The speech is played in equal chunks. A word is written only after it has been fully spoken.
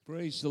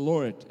Praise the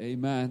Lord.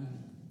 Amen.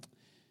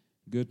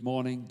 Good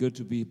morning. Good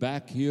to be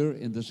back here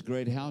in this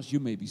great house. You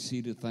may be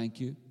seated. Thank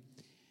you.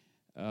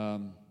 I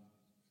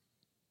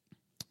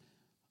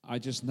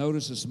just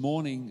noticed this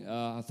morning,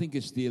 I think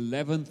it's the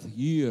 11th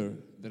year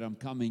that I'm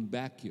coming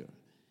back here.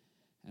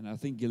 And I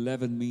think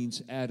 11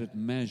 means added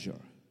measure.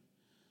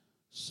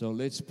 So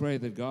let's pray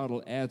that God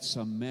will add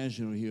some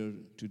measure here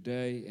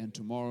today and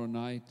tomorrow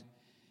night.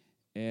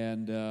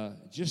 And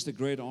just a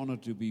great honor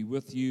to be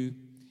with you.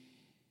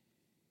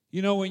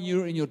 You know, when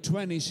you're in your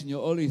 20s and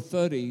your early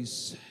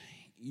 30s,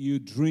 you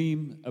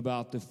dream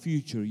about the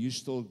future. You're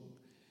still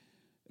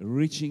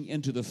reaching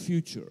into the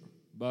future.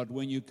 But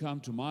when you come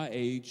to my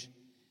age,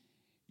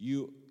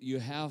 you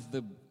have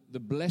the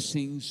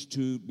blessings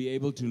to be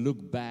able to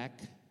look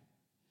back,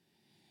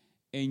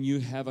 and you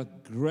have a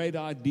great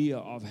idea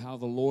of how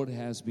the Lord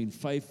has been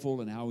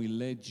faithful and how He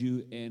led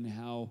you and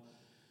how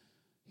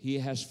He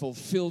has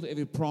fulfilled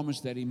every promise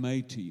that He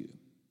made to you.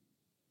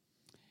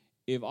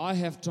 If I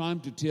have time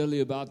to tell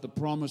you about the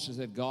promises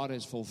that God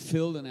has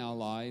fulfilled in our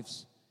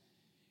lives,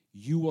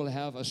 you will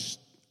have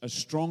a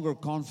stronger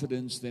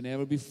confidence than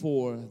ever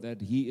before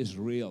that He is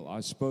real. I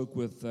spoke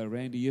with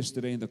Randy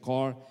yesterday in the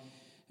car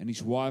and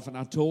his wife, and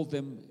I told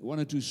them one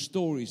or two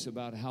stories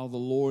about how the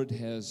Lord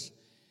has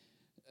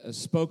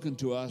spoken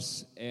to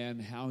us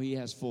and how He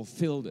has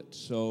fulfilled it.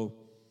 So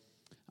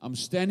I'm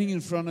standing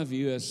in front of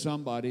you as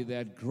somebody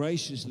that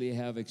graciously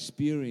have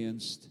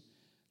experienced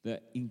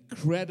the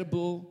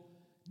incredible,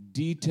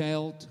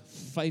 detailed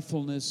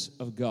faithfulness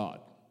of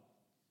God.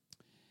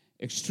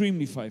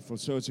 Extremely faithful.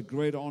 So it's a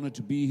great honor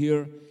to be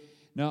here.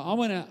 Now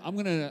I'm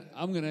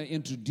gonna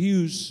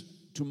introduce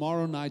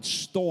tomorrow night's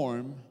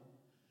storm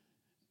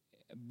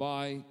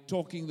by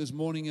talking this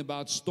morning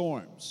about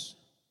storms.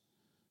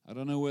 I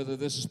don't know whether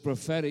this is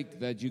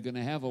prophetic that you're going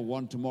to have a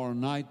one tomorrow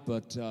night,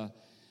 but I'm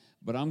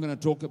going to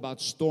talk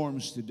about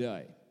storms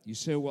today. You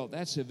say, well,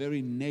 that's a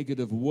very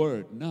negative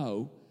word.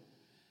 No.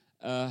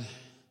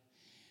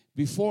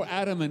 Before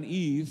Adam and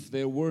Eve,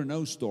 there were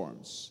no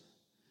storms.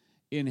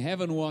 In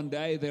heaven one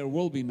day, there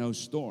will be no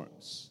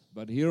storms.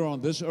 But here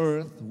on this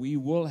earth, we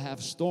will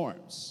have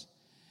storms.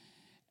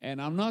 And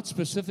I'm not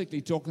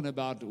specifically talking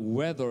about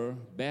weather,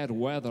 bad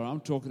weather. I'm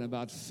talking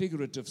about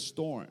figurative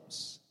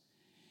storms.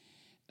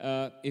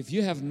 If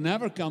you have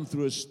never come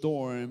through a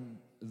storm,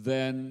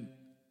 then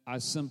I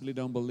simply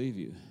don't believe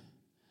you.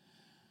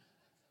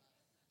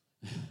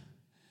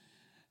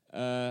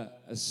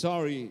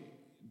 Sorry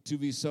to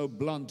be so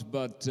blunt,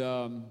 but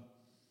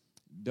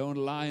don't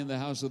lie in the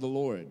house of the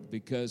Lord,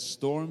 because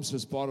storms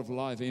is part of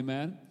life.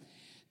 Amen.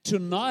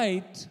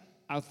 Tonight,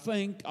 I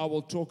think I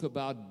will talk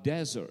about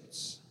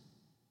deserts.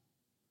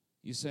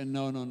 You say,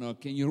 no.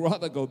 Can you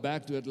rather go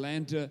back to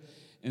Atlanta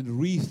and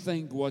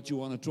rethink what you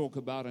want to talk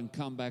about and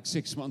come back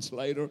 6 months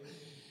later?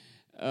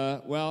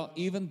 Well,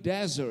 even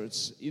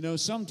deserts, you know,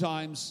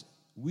 sometimes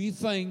we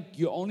think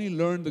you only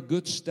learn the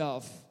good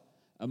stuff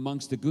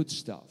amongst the good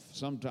stuff.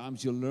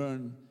 Sometimes you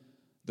learn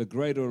the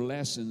greater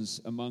lessons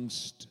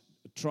amongst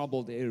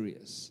troubled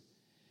areas.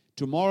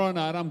 Tomorrow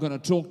night, I'm going to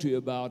talk to you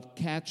about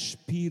Catch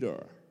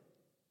Peter.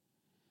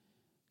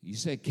 You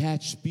say,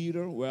 Catch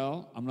Peter?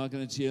 Well, I'm not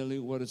going to tell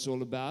you what it's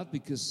all about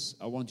because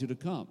I want you to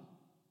come.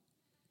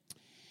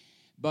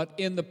 But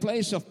in the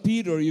place of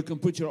Peter, you can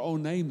put your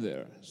own name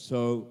there.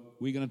 So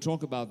we're going to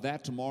talk about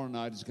that tomorrow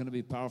night. It's going to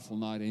be a powerful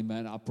night,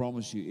 amen. I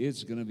promise you,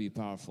 it's going to be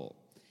powerful.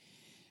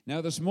 Now,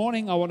 this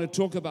morning, I want to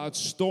talk about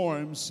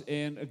storms.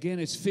 And again,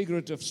 it's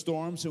figurative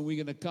storms, and we're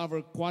going to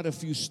cover quite a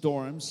few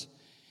storms.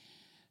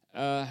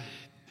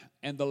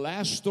 And the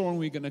last storm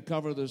we're going to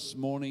cover this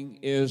morning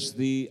is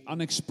the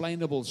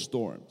unexplainable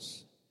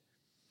storms.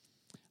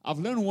 I've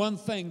learned one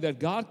thing, that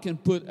God can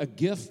put a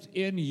gift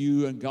in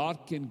you, and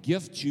God can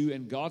gift you,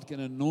 and God can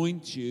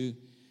anoint you.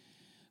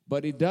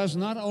 But He does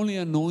not only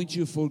anoint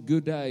you for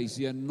good days,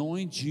 He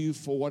anoints you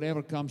for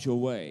whatever comes your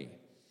way.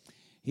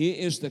 He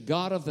is the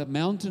God of the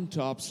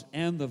mountaintops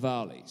and the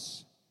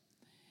valleys.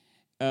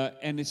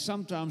 And it's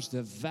sometimes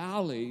the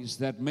valleys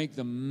that make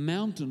the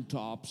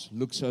mountaintops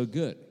look so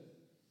good.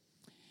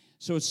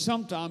 So it's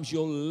sometimes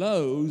your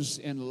lows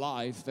in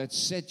life that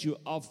set you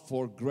up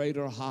for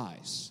greater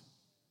highs.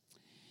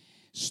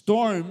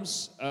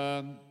 Storms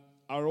are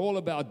all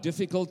about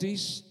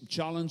difficulties,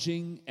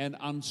 challenging, and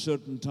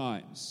uncertain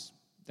times.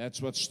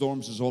 That's what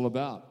storms is all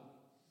about.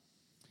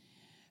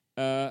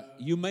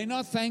 You may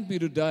not thank me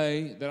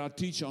today that I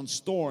teach on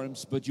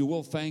storms, but you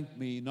will thank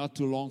me not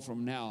too long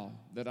from now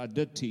that I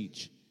did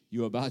teach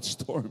you about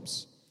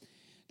storms.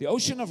 The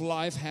ocean of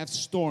life has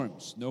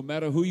storms. No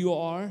matter who you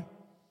are,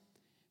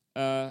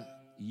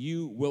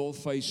 you will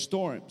face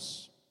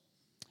storms.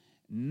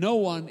 No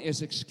one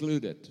is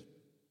excluded.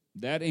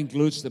 That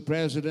includes the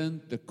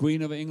President, the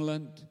Queen of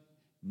England.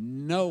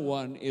 No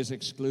one is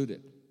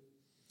excluded.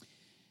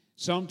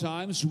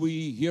 Sometimes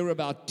we hear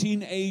about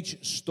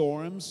teenage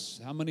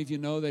storms. How many of you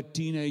know that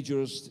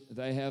teenagers,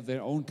 they have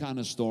their own kind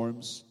of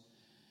storms?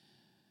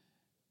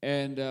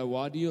 And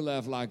why do you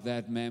laugh like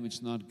that, ma'am?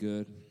 It's not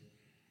good.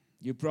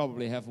 You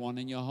probably have one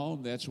in your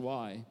home, that's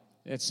why.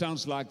 It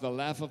sounds like the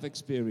laugh of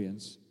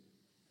experience.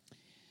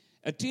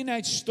 A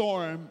teenage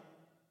storm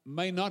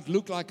may not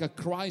look like a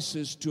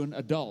crisis to an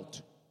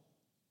adult.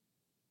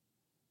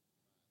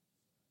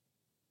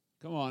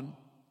 Come on.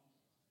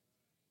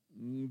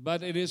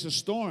 But it is a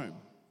storm.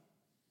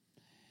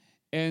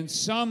 And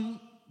some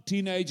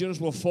teenagers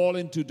will fall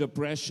into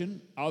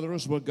depression.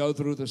 Others will go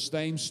through the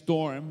same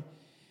storm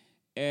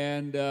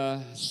and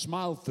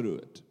smile through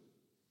it.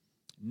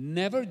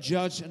 Never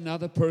judge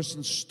another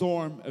person's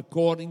storm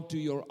according to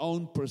your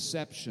own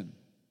perception,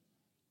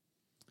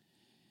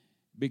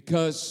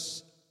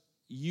 because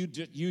you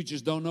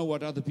just don't know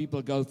what other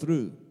people go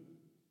through.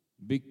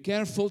 Be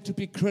careful to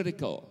be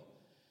critical,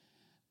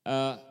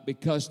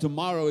 because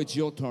tomorrow it's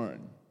your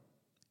turn.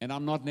 And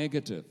I'm not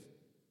negative.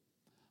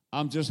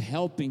 I'm just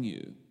helping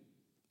you.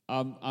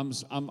 I'm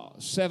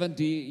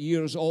 70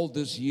 years old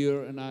this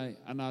year, and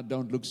I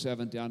don't look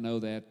 70. I know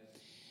that.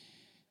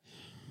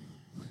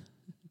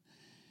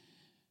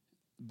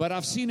 But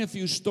I've seen a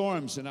few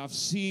storms, and I've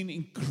seen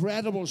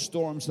incredible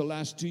storms the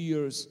last 2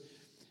 years.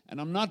 And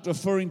I'm not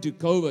referring to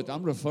COVID.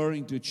 I'm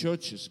referring to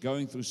churches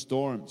going through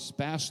storms,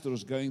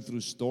 pastors going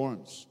through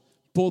storms,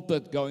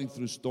 pulpit going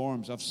through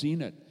storms. I've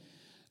seen it.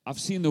 I've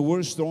seen the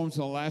worst storms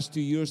in the last 2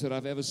 years that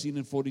I've ever seen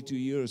in 42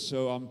 years.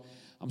 So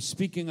I'm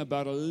speaking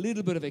about a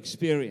little bit of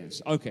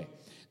experience. Okay.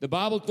 The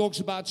Bible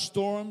talks about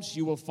storms.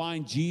 You will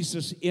find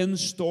Jesus in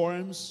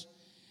storms.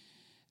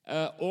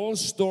 All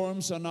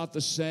storms are not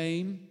the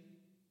same.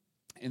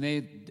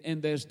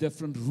 And there's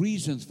different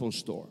reasons for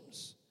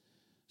storms.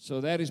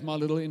 So that is my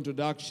little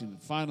introduction.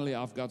 Finally,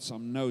 I've got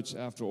some notes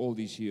after all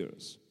these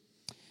years.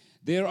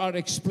 There are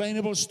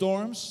explainable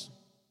storms,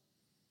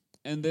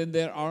 and then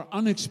there are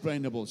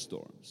unexplainable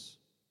storms.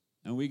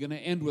 And we're going to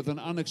end with an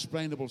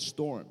unexplainable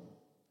storm.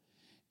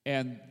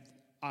 And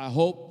I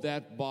hope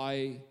that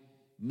by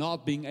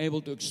not being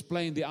able to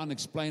explain the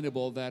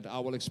unexplainable, that I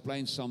will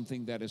explain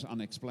something that is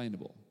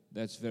unexplainable.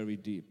 That's very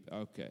deep.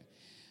 Okay.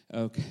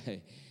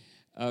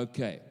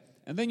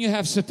 And then you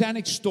have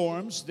satanic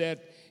storms that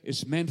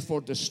is meant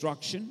for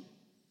destruction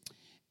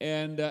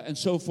and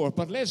so forth.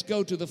 But let's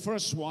go to the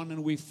first one,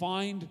 and we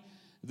find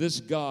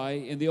this guy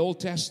in the Old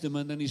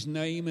Testament, and his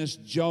name is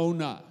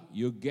Jonah.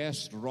 You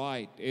guessed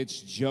right, it's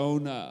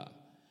Jonah.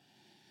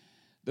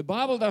 The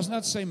Bible does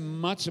not say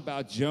much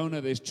about Jonah.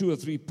 There's 2 or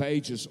 3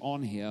 pages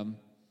on him.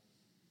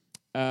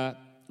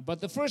 But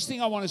the first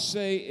thing I want to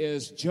say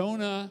is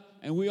Jonah,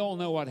 and we all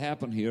know what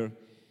happened here.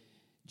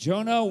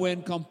 Jonah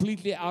went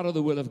completely out of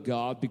the will of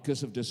God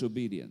because of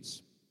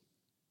disobedience.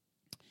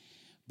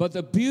 But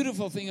the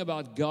beautiful thing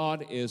about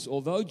God is,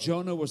 although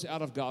Jonah was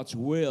out of God's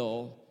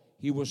will,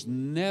 he was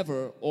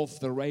never off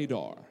the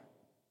radar.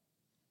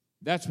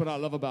 That's what I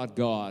love about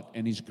God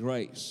and His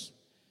grace.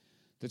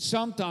 That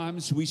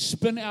sometimes we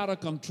spin out of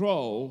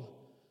control,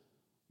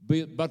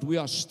 but we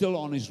are still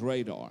on His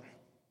radar.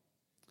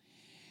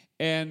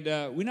 And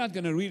we're not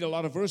going to read a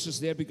lot of verses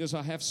there because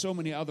I have so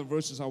many other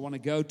verses I want to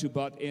go to.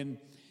 But in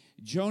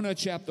Jonah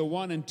chapter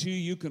 1 and 2,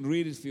 you can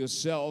read it for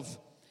yourself.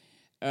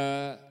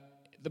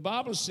 The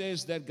Bible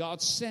says that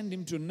God sent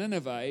him to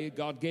Nineveh.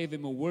 God gave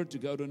him a word to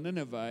go to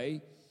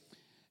Nineveh.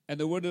 And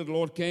the word of the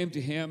Lord came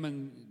to him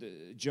and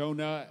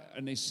Jonah,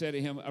 and he said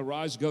to him,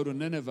 "Arise, go to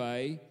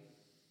Nineveh,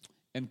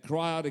 and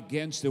cry out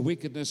against the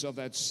wickedness of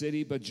that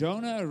city." But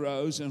Jonah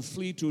arose and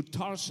flee to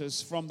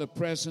Tarsus from the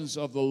presence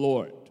of the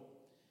Lord.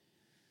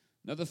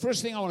 Now, the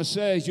first thing I want to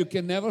say is you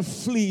can never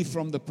flee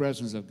from the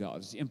presence of God.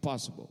 It's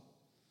impossible.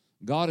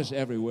 God is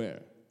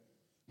everywhere.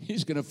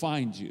 He's going to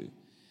find you.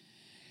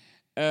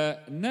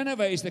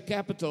 Nineveh is the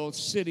capital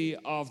city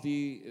of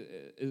the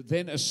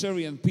then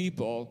Assyrian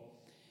people.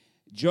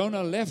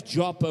 Jonah left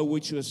Joppa,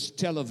 which was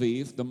Tel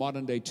Aviv, the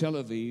modern-day Tel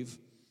Aviv,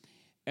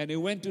 and he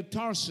went to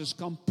Tarsus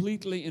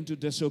completely into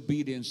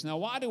disobedience. Now,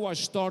 why do I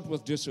start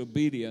with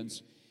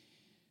disobedience?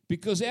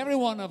 Because every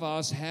one of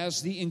us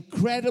has the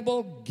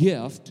incredible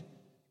gift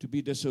to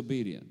be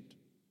disobedient.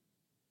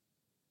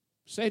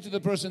 Say to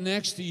the person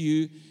next to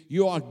you,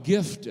 you are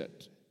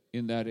gifted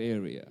in that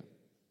area.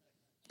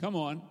 Come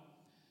on.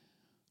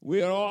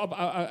 We are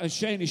all,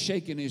 Shane is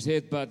shaking his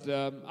head, but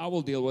I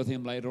will deal with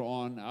him later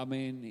on. I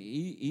mean,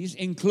 he's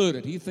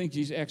included. He thinks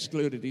he's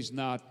excluded. He's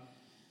not.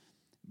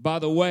 By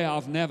the way,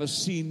 I've never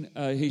seen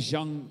his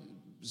young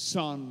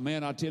son.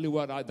 Man, I tell you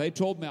what, they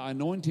told me I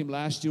anointed him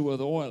last year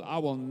with oil. I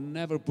will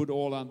never put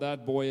oil on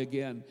that boy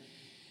again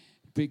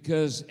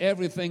because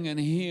everything in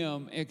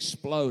him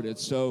exploded.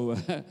 So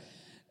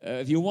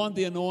if you want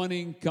the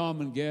anointing,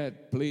 come and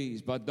get,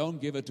 please. But don't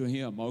give it to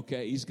him,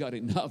 okay? He's got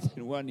enough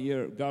in 1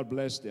 year. God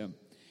bless him.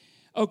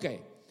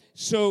 Okay,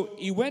 so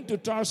he went to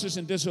Tarsus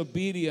in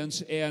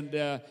disobedience,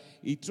 and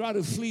he tried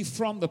to flee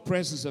from the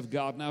presence of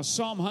God. Now,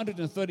 Psalm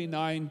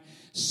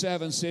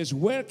 139:7 says,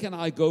 "Where can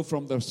I go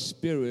from the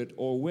Spirit,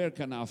 or where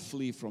can I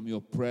flee from your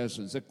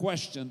presence?" The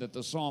question that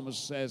the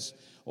psalmist says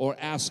or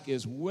asks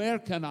is, where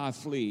can I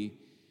flee?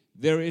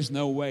 There is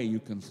no way you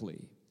can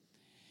flee.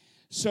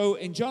 So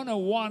in Jonah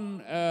 1,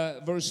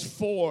 verse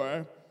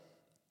 4,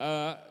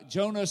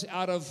 Jonah's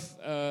out of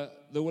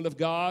the will of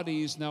God.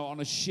 He's now on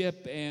a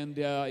ship, and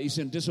he's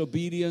in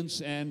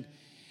disobedience, and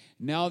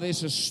now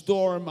there's a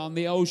storm on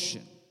the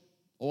ocean.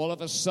 all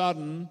of a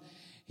sudden,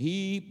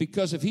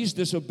 because of his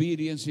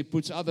disobedience, he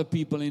puts other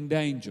people in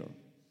danger.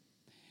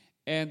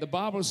 And the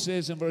Bible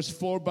says in verse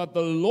 4, but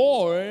the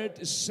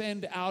Lord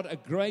sent out a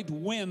great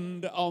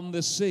wind on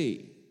the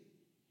sea.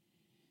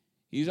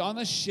 He's on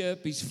a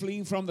ship, he's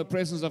fleeing from the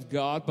presence of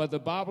God, but the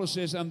Bible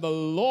says, and the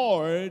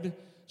Lord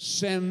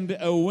sent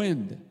a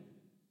wind.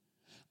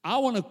 I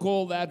want to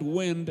call that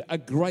wind a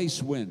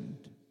grace wind.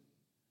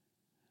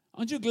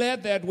 Aren't you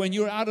glad that when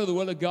you're out of the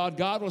will of God,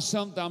 God will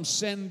sometimes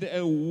send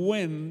a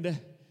wind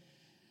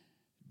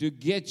to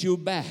get you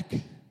back?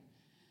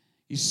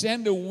 He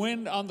sent a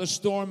wind on the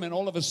storm, and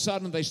all of a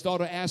sudden they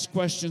start to ask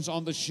questions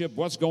on the ship.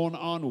 What's going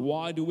on?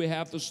 Why do we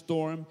have the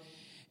storm?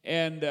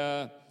 And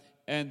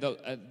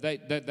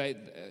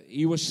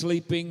he was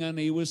sleeping and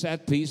he was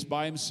at peace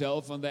by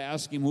himself. And they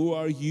asked him, who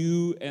are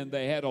you? And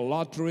they had a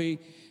lottery,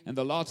 and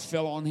the lot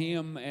fell on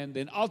him. And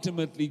then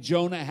ultimately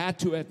Jonah had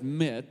to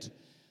admit,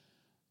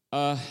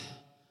 I'm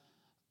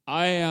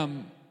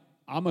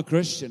a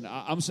Christian.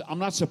 I'm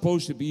not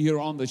supposed to be here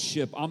on the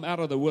ship. I'm out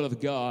of the will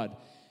of God.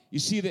 You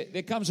see,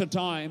 there comes a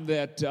time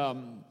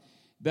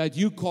that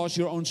you cause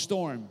your own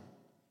storm.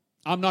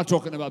 I'm not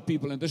talking about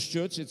people in this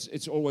church.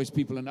 It's always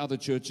people in other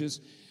churches.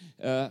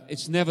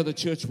 It's never the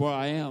church where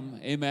I am.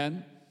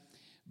 Amen.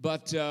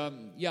 But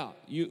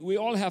we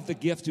all have the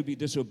gift to be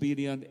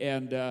disobedient.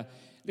 And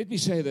let me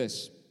say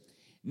this.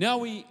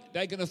 Now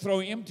they're going to throw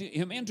him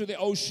into the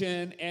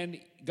ocean, and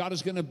God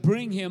is going to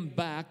bring him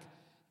back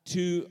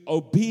to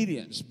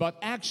obedience. But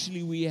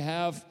actually we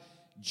have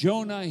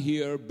Jonah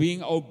here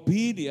being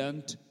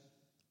obedient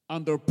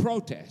under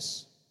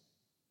protest.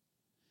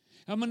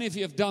 How many of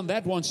you have done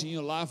that once in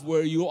your life,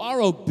 where you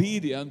are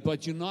obedient,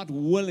 but you're not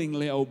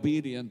willingly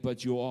obedient,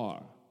 but you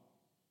are?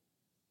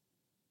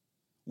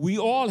 We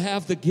all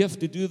have the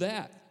gift to do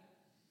that.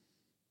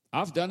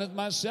 I've done it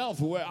myself,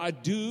 where I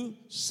do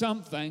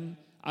something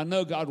I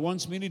know God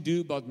wants me to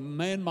do, but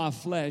man, my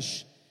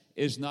flesh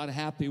is not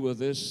happy with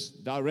this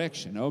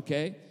direction,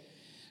 okay?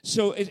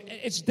 So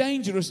it's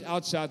dangerous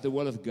outside the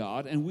will of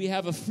God, and we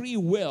have a free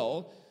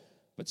will.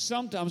 But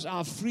sometimes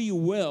our free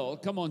will,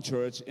 come on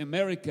church,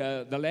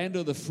 America, the land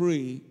of the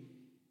free,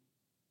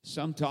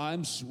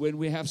 sometimes when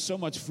we have so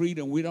much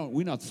freedom,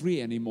 we're not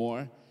free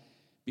anymore,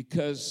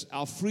 because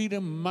our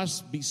freedom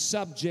must be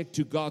subject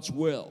to God's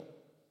will.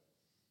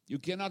 You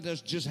cannot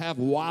just have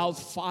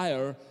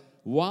wildfire.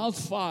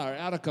 Wildfire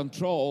out of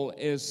control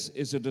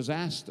is a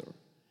disaster.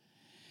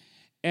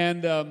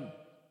 And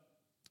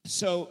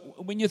so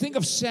when you think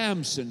of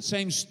Samson,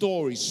 same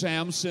story.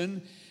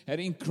 Samson had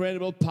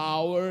incredible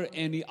power,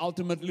 and he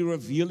ultimately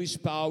revealed his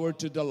power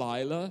to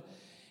Delilah.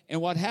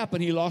 And what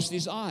happened? He lost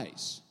his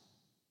eyes.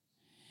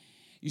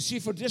 You see,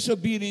 for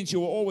disobedience, you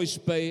will always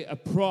pay a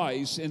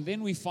price. And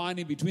then we find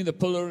him between the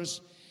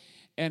pillars,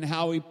 and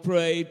how he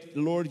prayed,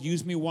 Lord,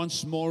 use me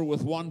once more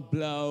with one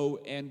blow.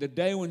 And the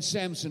day when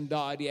Samson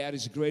died, he had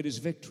his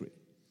greatest victory.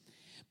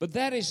 But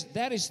that is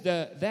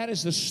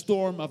the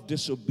storm of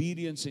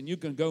disobedience, and you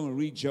can go and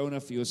read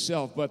Jonah for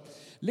yourself. But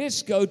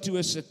let's go to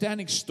a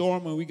satanic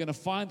storm, and we're going to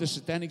find the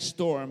satanic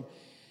storm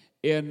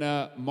in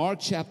Mark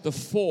chapter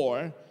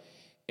 4.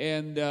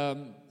 And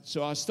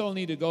so I still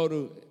need to go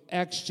to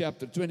Acts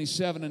chapter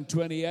 27 and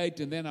 28,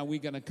 and then we're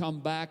going to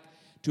come back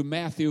to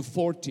Matthew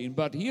 14.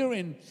 But here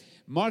in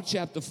Mark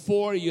chapter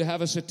 4, you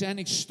have a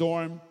satanic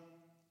storm,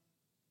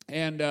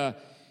 and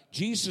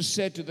Jesus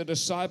said to the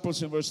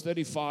disciples in verse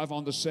 35,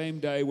 on the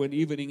same day when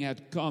evening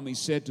had come, he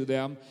said to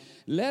them,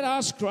 let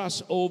us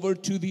cross over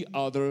to the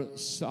other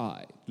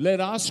side.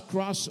 Let us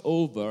cross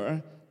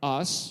over,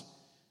 us,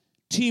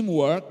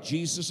 teamwork.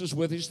 Jesus is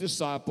with his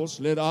disciples.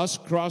 Let us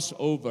cross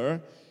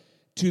over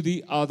to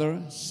the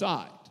other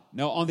side.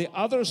 Now, on the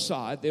other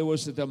side, there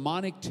was a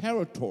demonic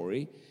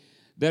territory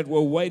that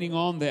were waiting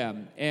on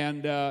them.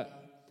 And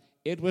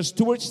it was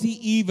towards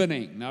the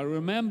evening. Now,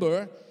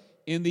 remember,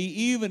 in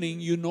the evening,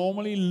 you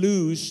normally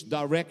lose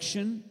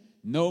direction,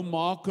 no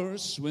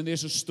markers. When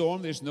there's a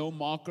storm, there's no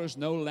markers,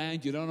 no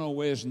land. You don't know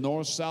where it's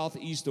north, south,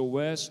 east, or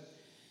west.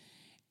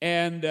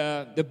 And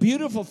the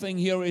beautiful thing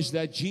here is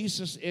that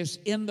Jesus is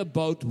in the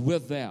boat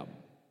with them.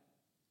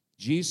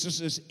 Jesus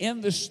is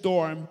in the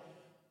storm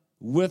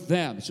with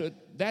them. So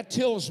that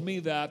tells me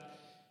that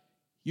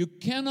you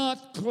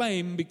cannot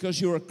claim because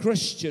you're a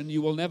Christian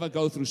you will never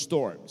go through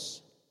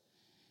storms.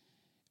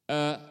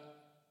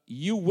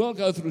 You will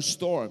go through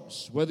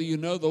storms, whether you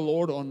know the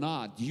Lord or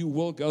not. You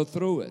will go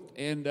through it.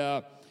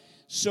 And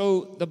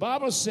so the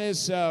Bible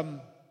says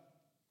that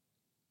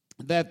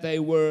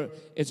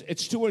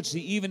it's towards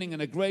the evening,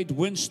 and a great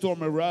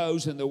windstorm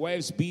arose, and the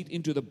waves beat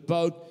into the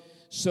boat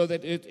so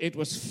that it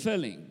was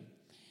filling.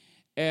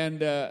 And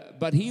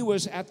but he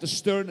was at the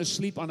stern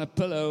asleep on a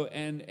pillow,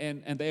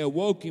 and they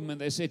awoke him,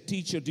 and they said,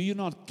 Teacher, do you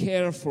not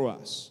care for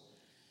us?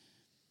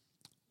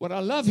 What I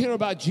love here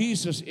about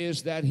Jesus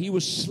is that he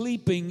was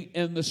sleeping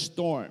in the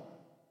storm.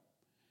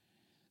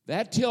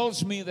 That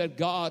tells me that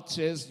God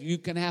says you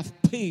can have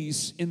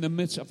peace in the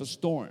midst of a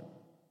storm.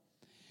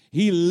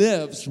 He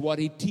lives what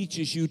he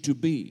teaches you to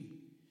be.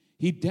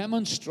 He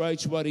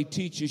demonstrates what he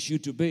teaches you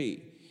to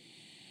be.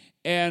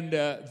 And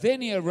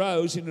then he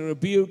arose and he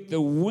rebuked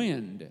the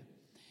wind.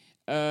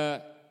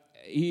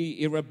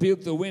 He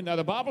rebuked the wind. Now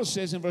the Bible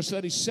says in verse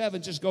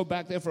 37, just go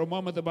back there for a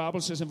moment, the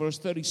Bible says in verse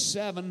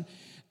 37,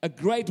 a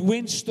great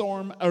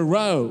windstorm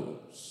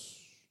arose.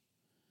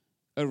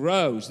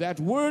 Arose. That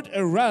word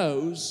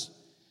arose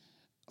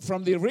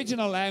from the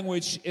original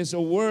language is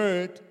a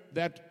word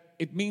that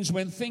it means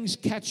when things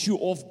catch you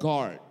off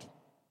guard.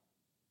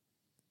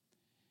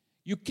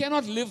 You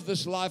cannot live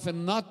this life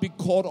and not be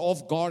caught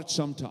off guard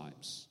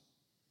sometimes.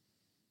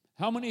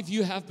 How many of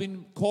you have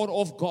been caught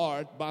off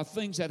guard by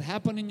things that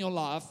happen in your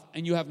life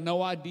and you have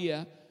no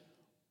idea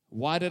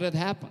why did it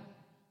happen?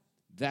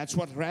 That's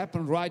what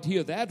happened right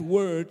here. That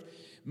word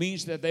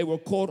means that they were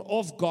caught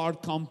off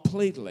guard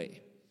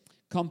completely.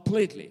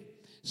 Completely.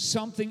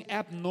 Something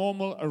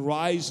abnormal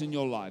arise in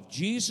your life.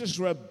 Jesus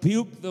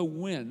rebuked the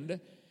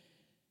wind.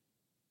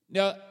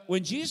 Now,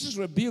 when Jesus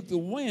rebuked the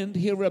wind,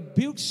 he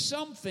rebuked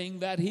something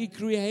that he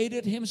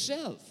created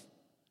himself.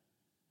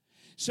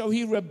 So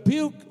he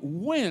rebuked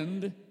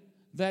wind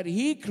that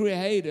he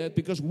created,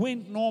 because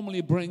wind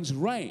normally brings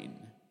rain.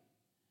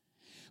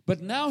 But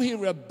now he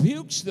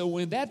rebukes the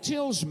wind. That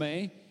tells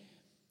me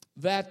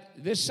that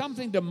there's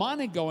something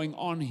demonic going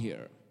on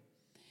here.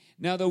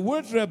 Now the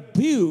word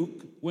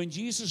rebuke, when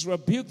Jesus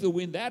rebuked the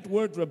wind, that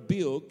word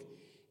rebuke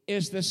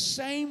is the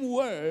same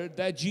word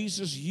that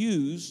Jesus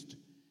used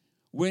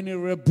when he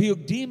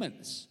rebuked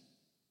demons.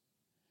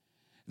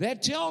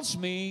 That tells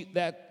me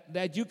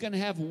that you can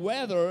have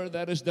weather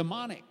that is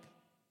demonic.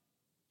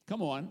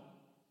 Come on.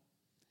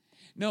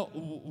 Now,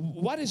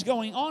 what is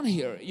going on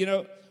here? You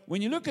know,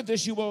 when you look at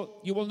this, you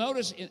will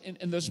notice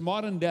in this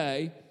modern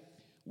day,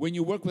 when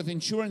you work with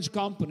insurance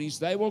companies,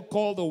 they will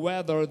call the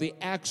weather the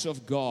acts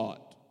of God.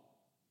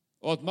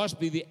 Or it must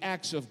be the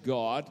acts of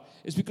God.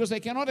 It's because they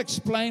cannot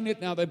explain it,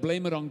 now they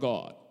blame it on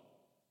God.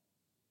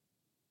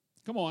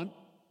 Come on.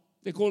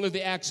 They call it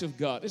the acts of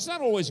God. It's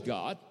not always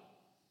God.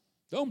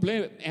 Don't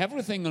blame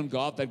everything on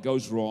God that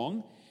goes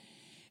wrong.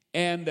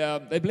 And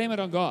they blame it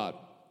on God.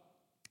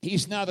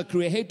 He's now the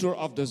creator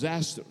of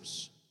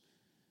disasters.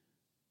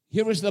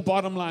 Here is the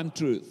bottom line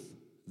truth.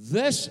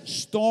 This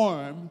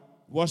storm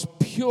was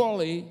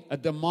purely a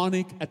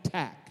demonic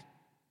attack.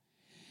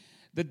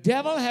 The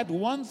devil had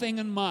one thing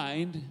in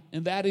mind,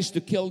 and that is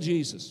to kill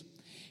Jesus.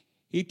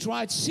 He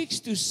tried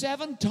 6 to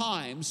 7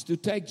 times to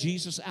take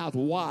Jesus out.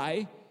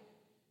 Why?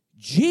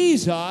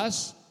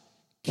 Jesus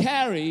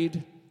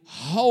carried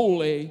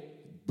holy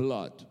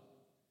blood.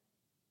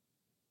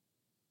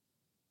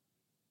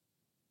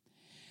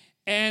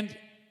 And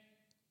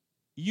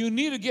you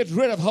need to get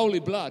rid of holy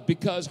blood,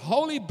 because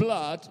holy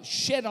blood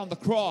shed on the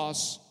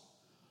cross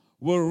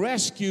will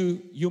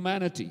rescue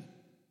humanity.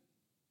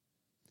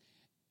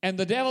 And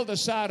the devil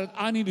decided,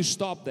 I need to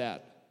stop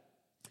that.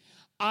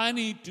 I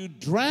need to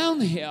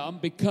drown him,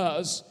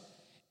 because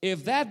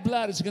if that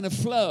blood is going to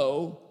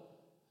flow,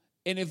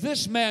 and if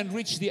this man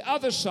reached the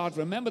other side,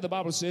 remember the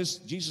Bible says,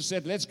 Jesus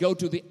said, let's go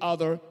to the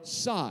other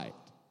side.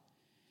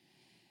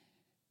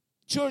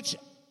 Church,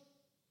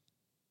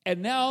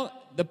 and now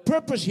the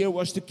purpose here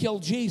was to kill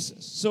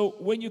Jesus. So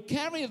when you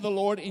carry the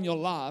Lord in your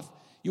life,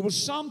 you will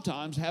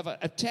sometimes have an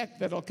attack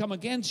that will come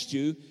against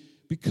you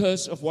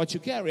because of what you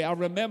carry. I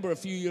remember a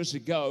few years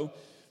ago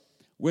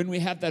when we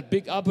had that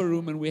big upper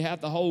room and we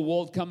had the whole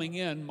world coming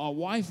in, my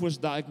wife was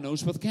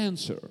diagnosed with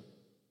cancer.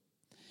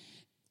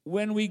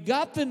 When we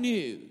got the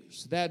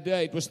news that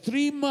day, it was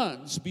 3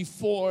 months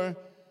before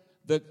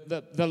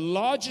the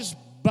largest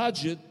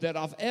budget that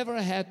I've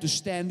ever had to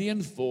stand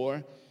in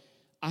for.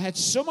 I had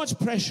so much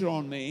pressure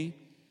on me,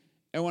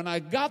 and when I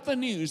got the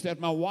news that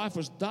my wife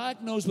was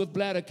diagnosed with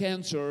bladder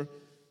cancer,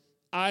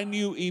 I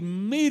knew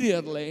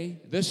immediately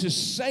this is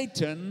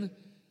Satan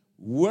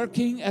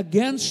working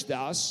against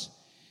us,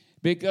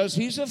 because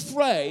he's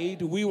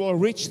afraid we will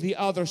reach the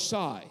other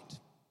side.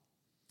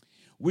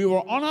 We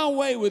were on our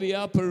way with the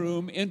upper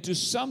room into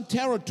some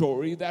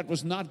territory that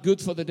was not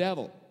good for the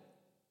devil.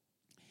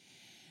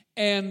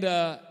 And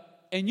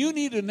you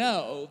need to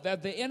know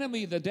that the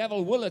enemy, the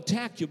devil, will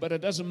attack you, but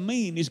it doesn't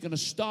mean he's going to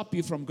stop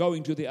you from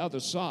going to the other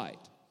side.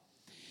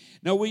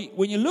 Now,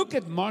 when you look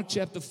at Mark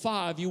chapter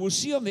 5, you will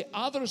see on the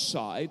other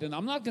side, and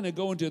I'm not going to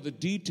go into the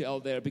detail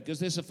there because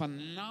there's a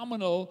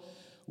phenomenal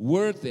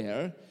word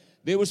there.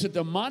 There was a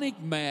demonic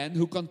man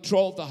who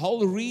controlled the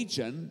whole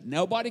region.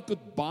 Nobody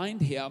could bind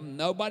him.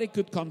 Nobody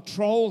could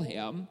control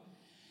him.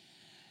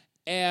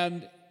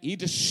 And he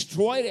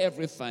destroyed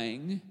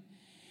everything.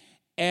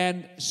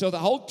 And so the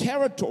whole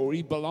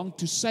territory belonged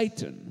to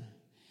Satan.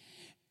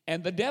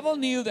 And the devil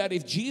knew that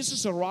if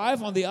Jesus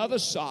arrived on the other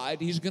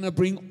side, he's going to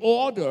bring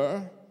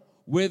order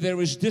where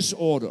there is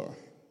disorder.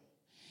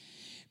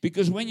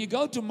 Because when you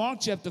go to Mark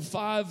chapter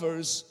 5,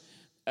 verse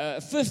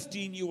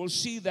 15, you will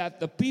see that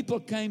the people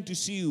came to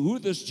see who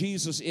this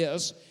Jesus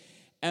is,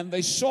 and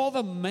they saw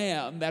the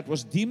man that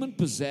was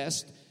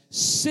demon-possessed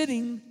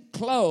sitting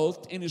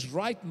clothed in his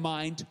right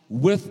mind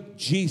with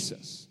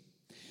Jesus.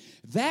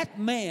 That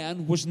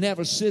man was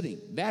never sitting.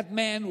 That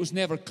man was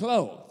never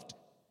clothed.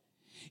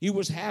 He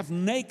was half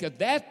naked.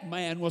 That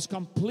man was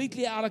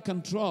completely out of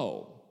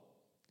control.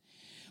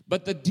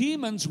 But the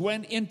demons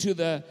went into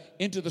the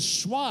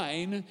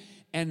swine,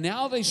 and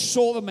now they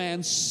saw the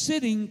man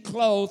sitting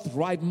clothed,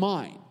 right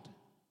mind.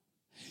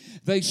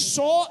 They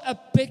saw a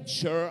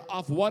picture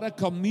of what a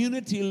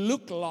community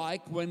looked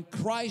like when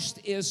Christ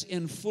is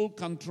in full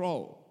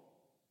control.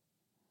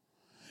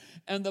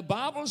 And the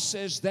Bible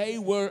says they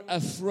were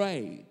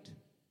afraid.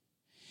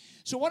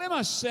 So what am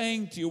I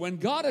saying to you? When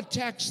God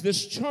attacks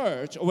this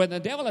church, or when the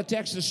devil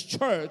attacks this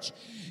church,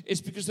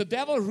 it's because the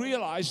devil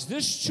realized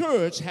this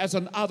church has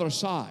an other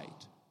side.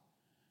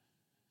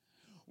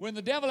 When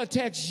the devil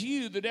attacks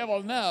you, the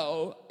devil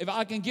knows, if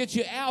I can get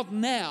you out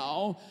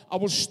now, I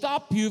will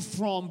stop you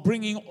from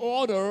bringing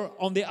order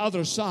on the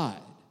other side.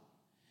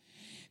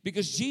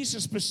 Because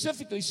Jesus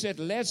specifically said,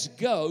 let's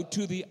go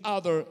to the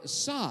other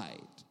side.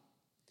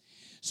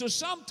 So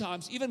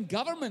sometimes even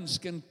governments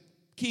can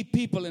keep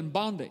people in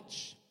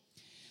bondage.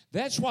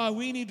 That's why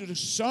we need to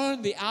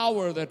discern the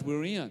hour that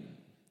we're in.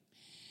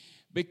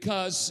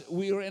 Because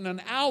we are in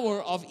an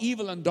hour of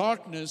evil and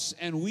darkness,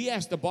 and we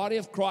as the body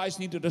of Christ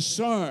need to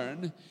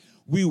discern.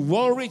 We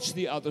will reach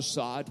the other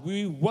side.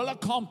 We will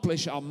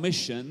accomplish our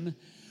mission.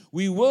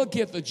 We will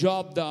get the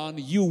job done.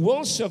 You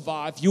will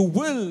survive. You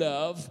will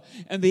live,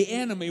 and the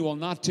enemy will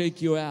not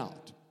take you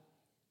out.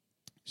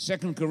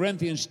 2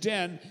 Corinthians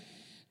 10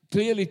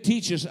 clearly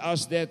teaches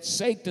us that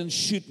Satan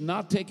should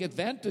not take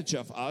advantage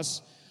of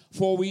us,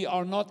 for we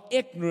are not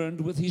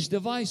ignorant with his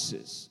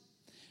devices.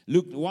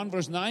 Luke 1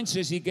 verse 9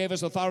 says he gave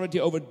us authority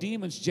over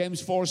demons.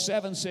 James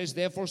 4:7 says,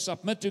 therefore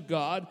submit to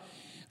God,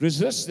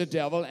 resist the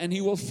devil, and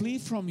he will flee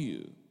from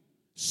you.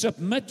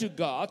 Submit to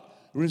God,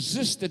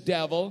 resist the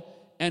devil,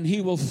 and he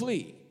will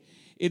flee.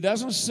 It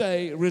doesn't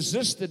say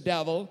resist the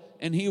devil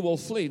and he will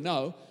flee.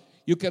 No,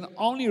 you can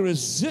only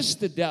resist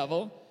the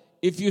devil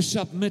if you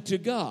submit to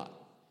God.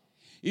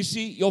 You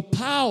see, your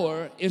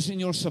power is in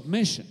your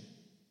submission.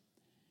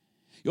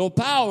 Your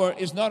power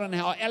is not in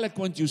how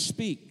eloquent you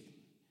speak.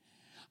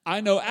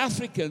 I know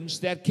Africans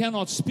that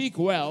cannot speak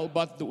well,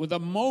 but the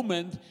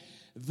moment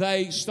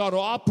they start to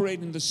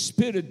operate in the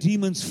spirit,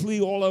 demons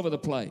flee all over the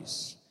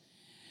place.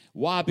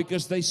 Why?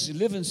 Because they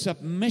live in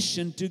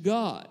submission to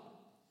God.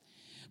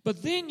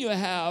 But then you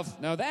have,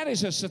 now that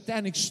is a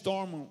satanic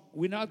storm.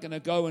 We're not going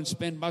to go and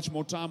spend much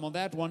more time on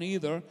that one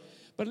either.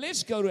 But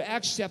let's go to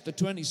Acts chapter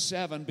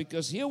 27,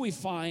 because here we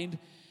find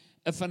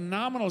a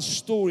phenomenal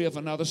story of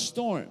another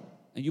storm.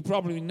 And you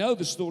probably know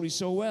the story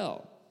so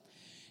well.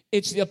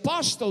 It's the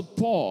Apostle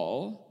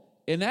Paul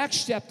in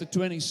Acts chapter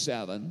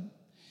 27.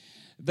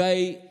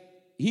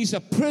 He's a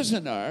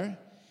prisoner,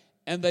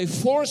 and they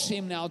force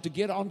him now to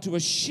get onto a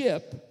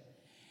ship.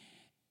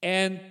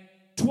 And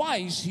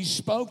twice he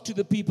spoke to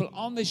the people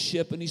on the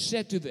ship, and he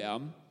said to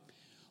them,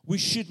 we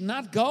should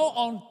not go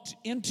on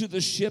into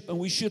the ship, and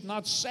we should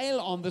not sail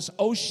on this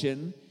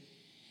ocean,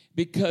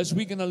 because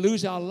we're going to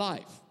lose our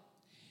life.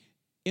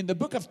 In the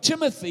book of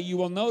Timothy, you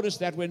will notice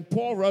that when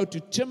Paul wrote to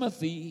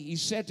Timothy, he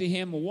said to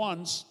him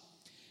once,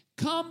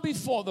 come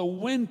before the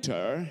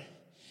winter,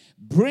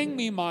 bring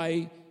me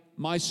my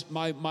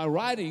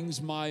writings,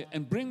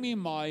 and bring me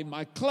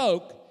my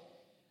cloak.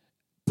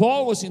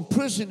 Paul was in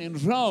prison in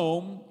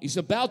Rome. He's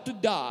about to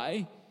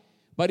die,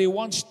 but he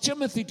wants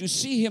Timothy to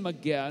see him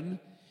again.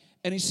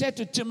 And he said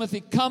to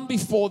Timothy, come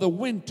before the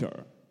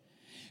winter.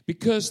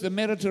 Because the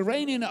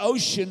Mediterranean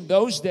Ocean,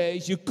 those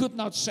days, you could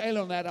not sail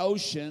on that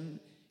ocean.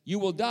 You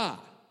will die.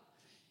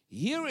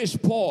 Here is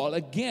Paul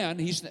again.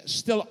 He's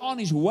still on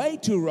his way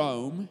to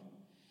Rome.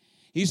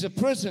 He's a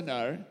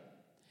prisoner.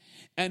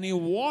 And he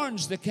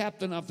warns the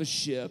captain of the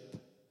ship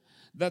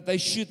that they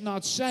should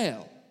not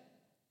sail.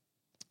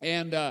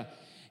 And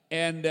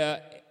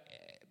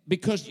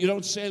because you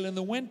don't sail in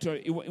the winter.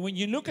 When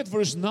you look at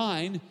verse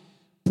 9,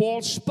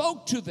 Paul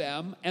spoke to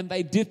them and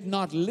they did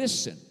not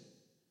listen.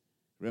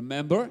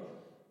 Remember,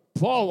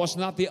 Paul was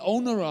not the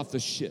owner of the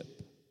ship.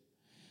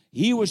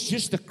 He was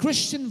just a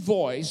Christian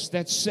voice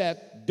that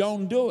said,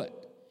 don't do it.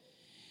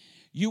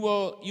 You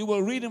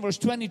will read in verse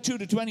 22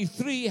 to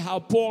 23 how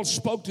Paul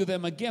spoke to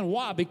them again.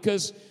 Why?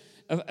 Because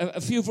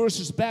a few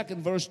verses back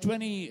in verse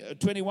 20,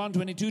 21,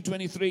 22,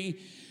 23,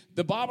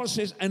 the Bible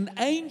says, an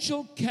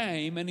angel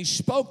came and he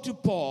spoke to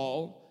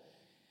Paul,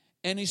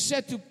 and he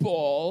said to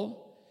Paul,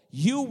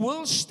 you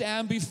will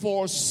stand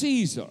before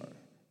Caesar,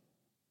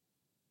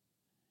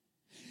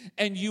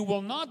 and you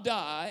will not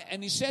die.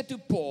 And he said to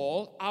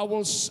Paul, I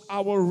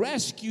will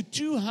rescue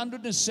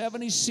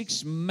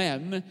 276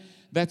 men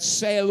that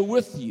sail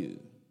with you.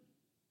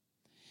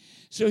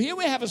 So here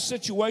we have a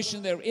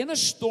situation. They're in a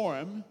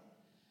storm.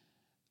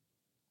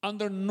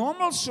 Under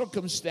normal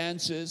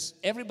circumstances,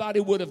 everybody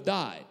would have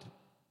died.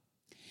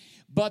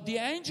 But the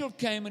angel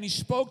came and he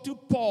spoke to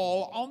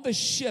Paul on the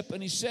ship,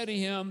 and he said to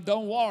him,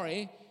 don't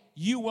worry,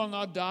 you will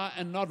not die,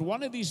 and not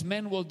one of these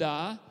men will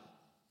die,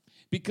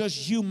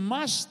 because you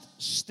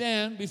must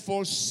stand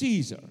before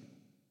Caesar.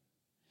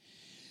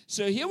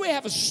 So here we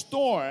have a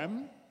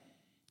storm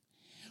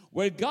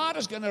where God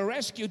is going to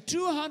rescue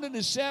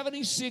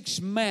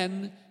 276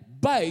 men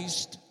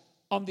based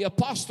on the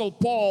Apostle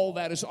Paul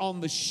that is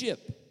on the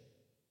ship.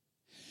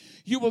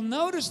 You will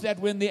notice that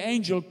when the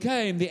angel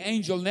came, the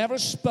angel never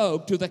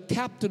spoke to the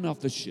captain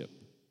of the ship.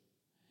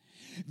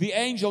 The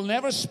angel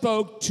never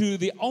spoke to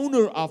the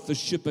owner of the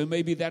ship, and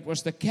maybe that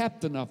was the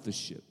captain of the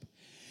ship.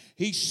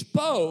 He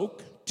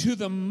spoke to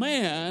the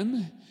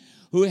man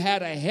who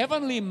had a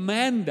heavenly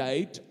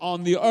mandate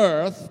on the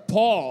earth,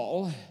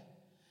 Paul.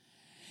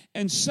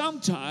 And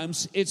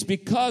sometimes it's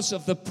because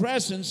of the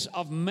presence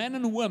of men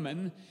and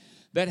women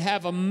that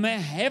have a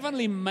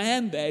heavenly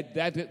mandate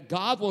that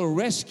God will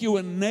rescue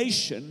a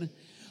nation,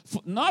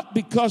 not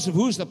because of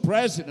who's the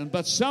president,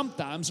 but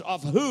sometimes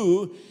of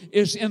who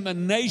is in the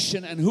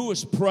nation and who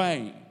is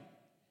praying.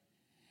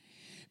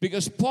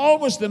 Because Paul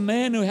was the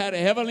man who had a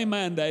heavenly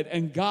mandate,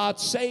 and God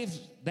saved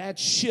that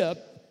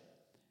ship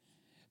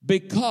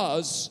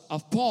because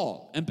of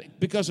Paul and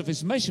because of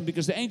his mission,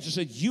 because the angel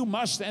said, you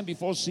must stand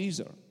before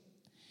Caesar.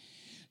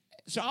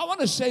 So I want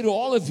to say to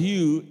all of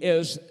you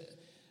is,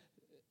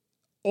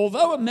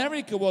 although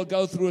America will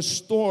go through a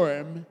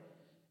storm,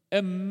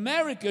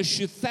 America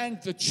should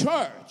thank the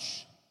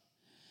church.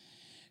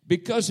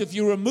 Because if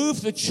you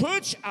remove the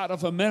church out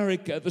of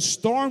America, the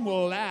storm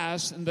will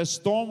last and the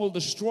storm will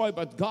destroy.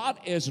 But God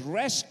is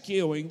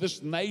rescuing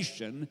this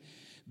nation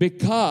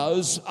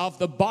because of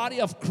the body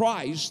of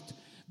Christ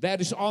that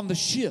is on the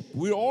ship.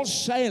 We're all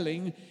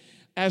sailing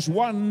as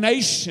one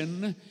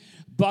nation,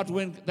 but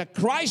when the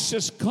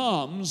crisis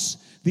comes,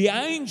 the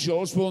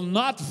angels will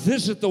not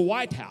visit the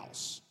White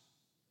House.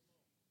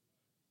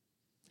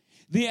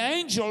 The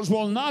angels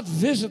will not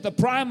visit the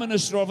Prime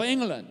Minister of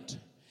England.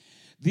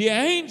 The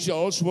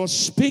angels will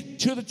speak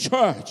to the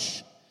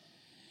church,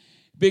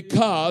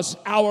 because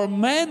our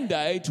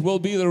mandate will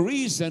be the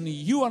reason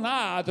you and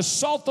I, the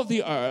salt of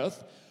the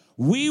earth,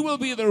 we will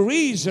be the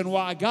reason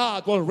why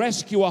God will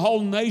rescue a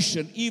whole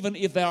nation, even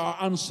if they are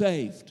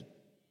unsaved.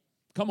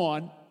 Come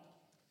on.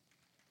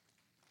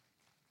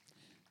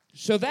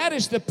 So that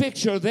is the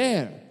picture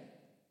there.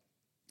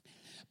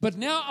 But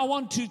now I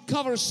want to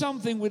cover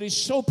something which is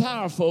so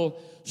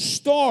powerful.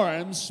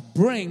 Storms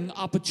bring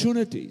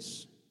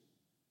opportunities.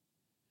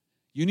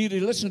 You need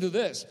to listen to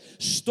this.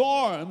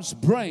 Storms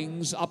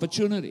brings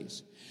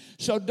opportunities.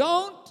 So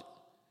don't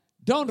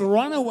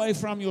run away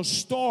from your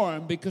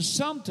storm, because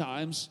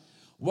sometimes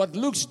what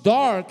looks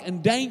dark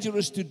and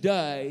dangerous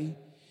today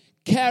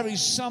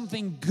carries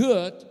something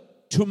good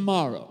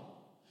tomorrow.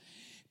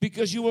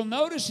 Because you will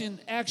notice in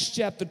Acts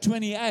chapter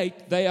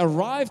 28, they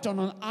arrived on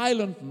an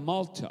island,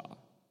 Malta.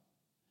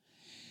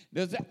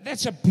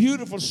 That's a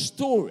beautiful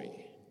story.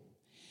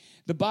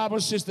 The Bible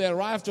says they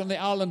arrived on the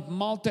island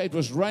Malta. It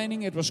was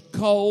raining, it was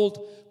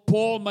cold.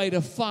 Paul made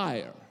a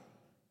fire.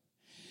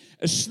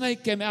 A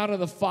snake came out of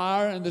the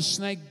fire, and the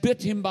snake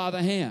bit him by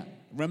the hand.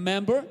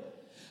 Remember?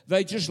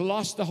 They just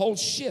lost the whole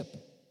ship.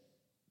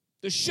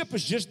 The ship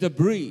is just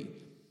debris.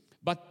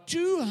 But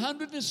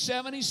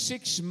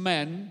 276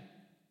 men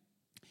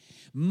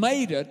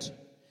made it,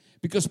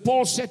 because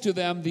Paul said to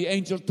them, the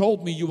angel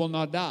told me you will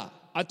not die.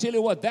 I tell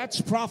you what, that's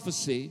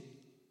prophecy.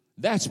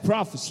 That's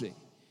prophecy.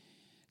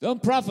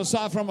 Don't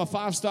prophesy from a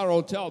 5-star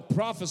hotel.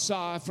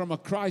 Prophesy from a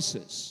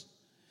crisis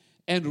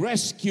and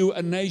rescue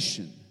a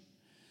nation.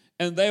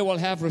 And they will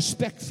have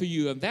respect for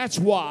you. And that's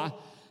why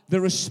the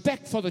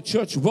respect for the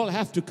church will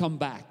have to come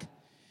back.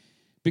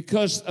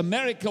 Because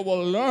America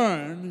will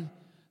learn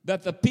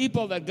that the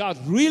people that God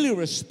really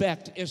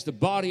respects is the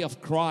body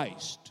of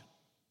Christ.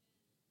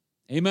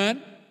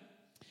 Amen?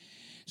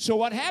 So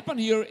what happened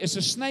here is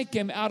a snake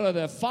came out of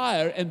the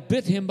fire and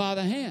bit him by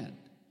the hand.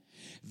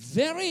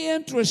 Very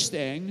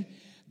interesting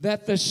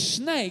that the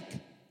snake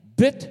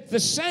bit the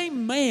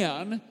same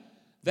man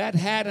that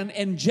had an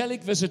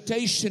angelic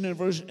visitation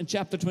in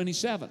chapter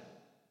 27.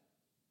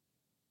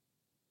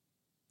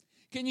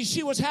 Can you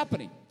see what's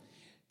happening?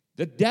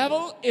 The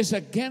devil is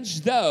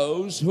against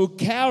those who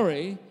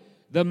carry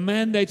the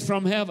mandate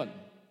from heaven.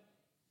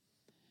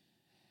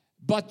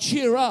 But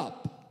cheer up.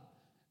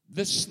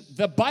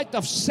 The bite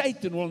of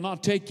Satan will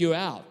not take you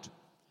out.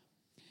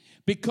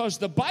 Because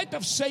the bite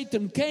of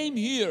Satan came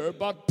here,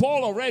 but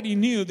Paul already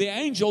knew. The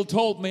angel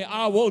told me,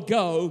 I will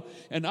go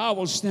and I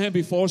will stand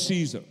before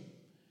Caesar.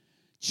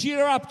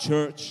 Cheer up,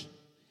 church.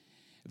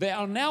 They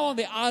are now on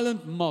the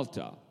island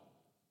Malta.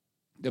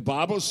 The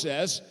Bible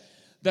says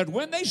that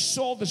when they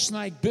saw the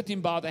snake bit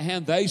him by the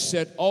hand, they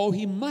said, oh,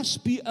 he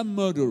must be a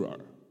murderer.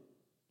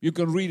 You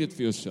can read it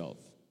for yourself.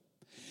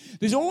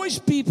 There's always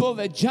people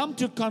that jump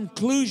to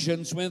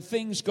conclusions when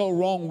things go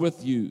wrong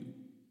with you.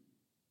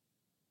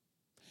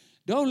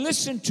 Don't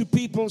listen to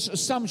people's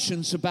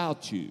assumptions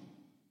about you.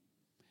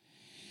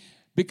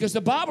 Because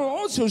the Bible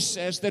also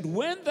says that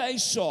when they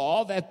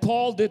saw that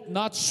Paul did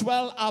not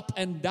swell up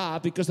and die,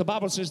 because the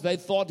Bible says they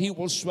thought he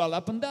will swell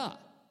up and die.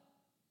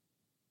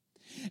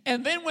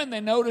 And then when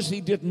they noticed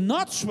he did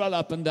not swell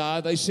up and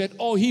die, they said,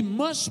 oh, he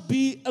must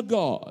be a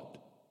god.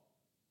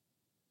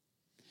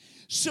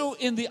 So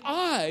in the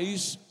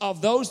eyes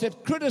of those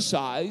that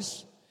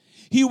criticize,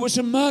 he was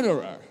a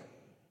murderer.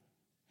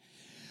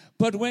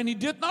 But when he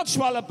did not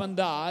swell up and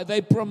die,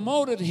 they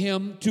promoted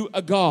him to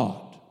a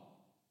god.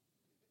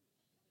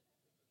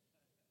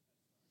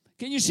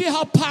 Can you see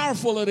how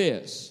powerful it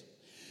is?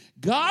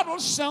 God will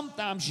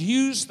sometimes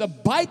use the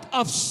bite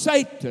of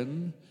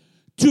Satan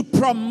to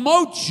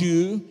promote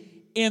you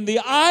in the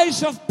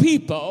eyes of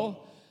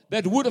people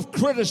that would have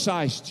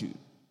criticized you.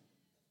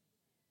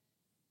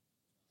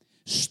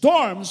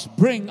 Storms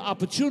bring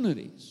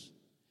opportunities.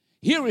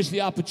 Here is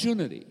the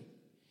opportunity.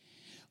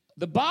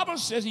 The Bible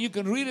says, and you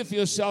can read it for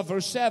yourself,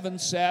 verse 7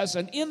 says,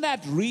 and in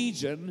that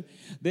region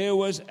there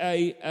was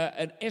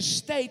an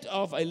estate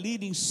of a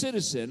leading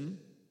citizen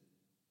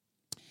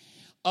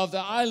of the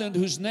island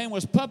whose name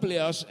was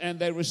Publius,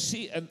 and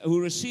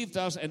who received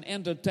us and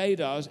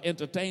entertained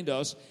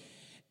us.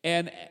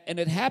 And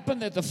it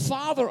happened that the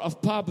father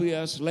of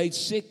Publius lay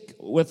sick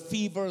with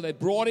fever. They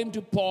brought him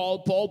to Paul.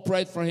 Paul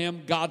prayed for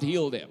him. God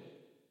healed him.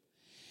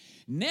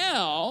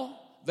 Now,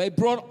 they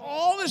brought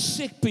all the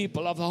sick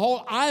people of the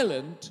whole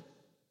island,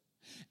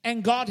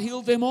 and God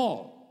healed them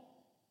all.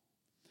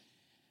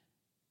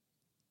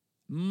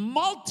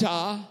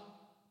 Malta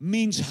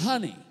means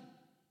honey.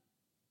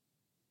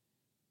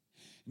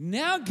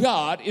 Now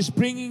God is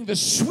bringing the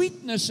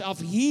sweetness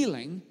of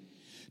healing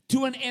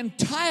to an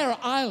entire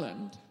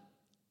island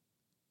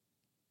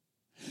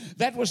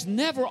that was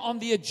never on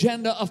the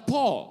agenda of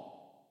Paul.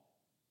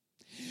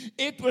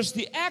 It was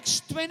the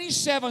Acts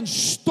 27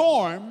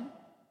 storm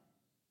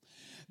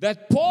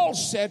that Paul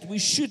said we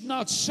should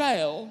not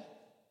sail,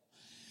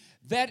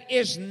 that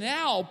is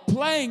now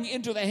playing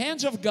into the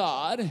hands of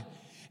God,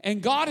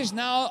 and God is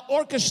now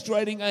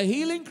orchestrating a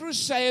healing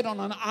crusade on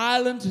an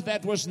island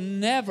that was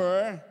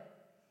never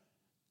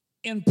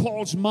in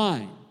Paul's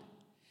mind.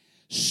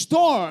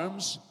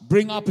 Storms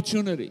bring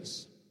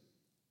opportunities.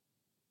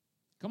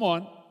 Come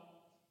on.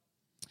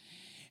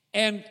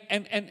 And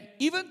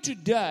even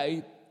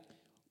today,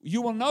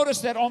 you will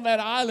notice that on that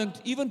island,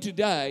 even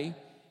today,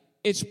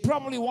 it's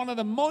probably one of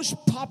the most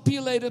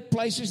populated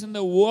places in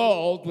the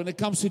world when it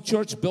comes to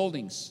church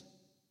buildings.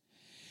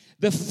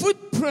 The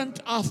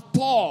footprint of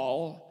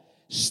Paul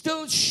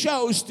still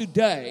shows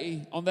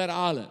today on that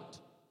island.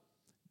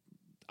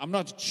 I'm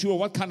not sure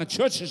what kind of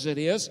churches it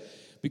is,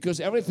 because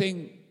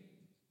everything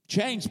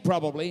changed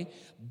probably,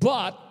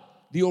 but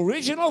the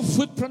original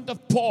footprint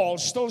of Paul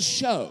still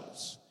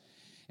shows.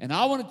 And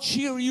I want to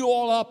cheer you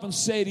all up and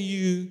say to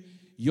you,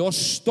 your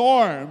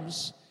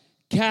storms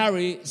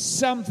carry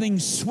something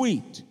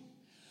sweet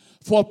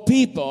for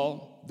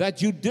people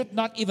that you did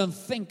not even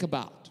think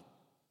about.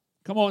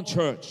 Come on,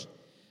 church.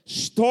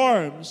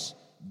 Storms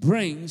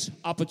brings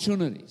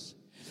opportunities.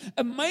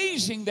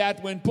 Amazing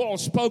that when Paul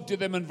spoke to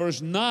them in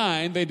verse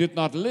 9, they did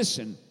not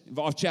listen,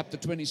 of chapter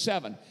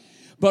 27.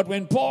 But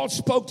when Paul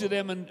spoke to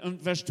them in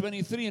verse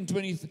 23 and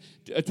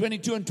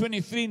 22 and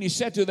 23, and he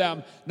said to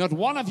them, not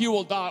one of you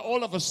will die,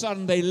 all of a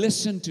sudden they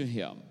listened to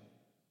him.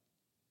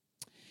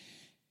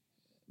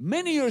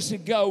 Many years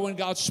ago, when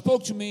God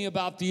spoke to me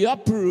about the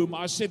upper room,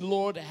 I said,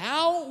 Lord,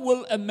 how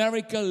will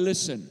America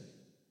listen?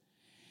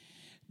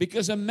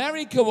 Because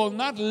America will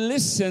not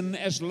listen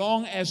as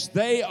long as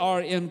they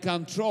are in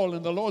control.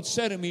 And the Lord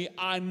said to me,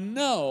 I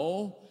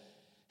know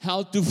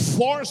how to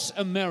force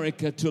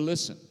America to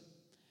listen.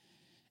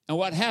 And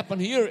what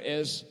happened here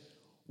is,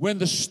 when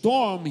the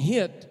storm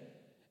hit,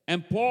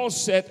 and Paul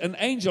said, an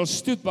angel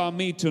stood by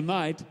me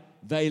tonight,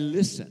 they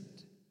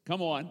listened.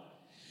 Come on.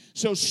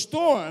 So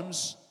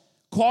storms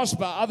caused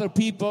by other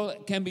people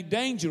can be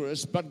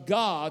dangerous, but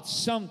God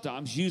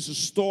sometimes uses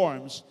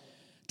storms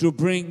to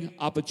bring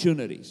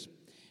opportunities.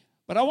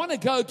 But I want to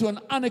go to an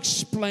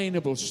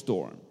unexplainable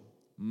storm.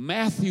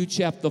 Matthew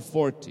chapter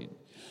 14.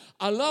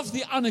 I love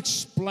the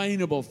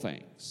unexplainable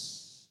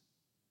things.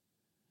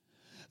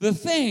 The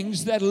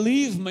things that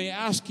leave me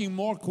asking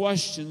more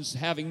questions,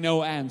 having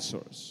no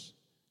answers.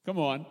 Come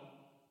on.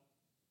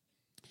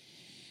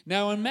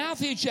 Now in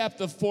Matthew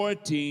chapter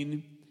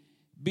 14,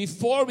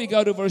 before we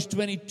go to verse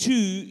 22,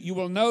 you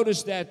will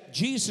notice that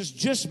Jesus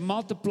just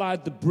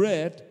multiplied the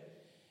bread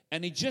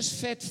and he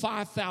just fed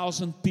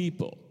 5,000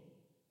 people.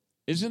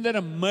 Isn't that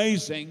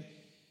amazing?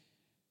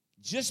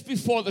 Just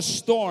before the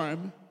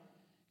storm,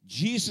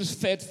 Jesus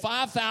fed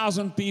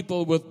 5,000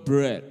 people with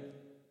bread.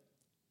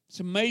 It's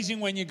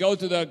amazing when you go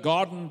to the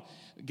Garden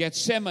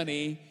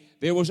Gethsemane,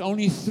 there was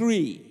only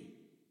 3.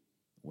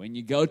 When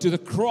you go to the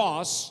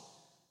cross,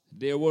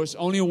 there was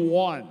only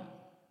 1.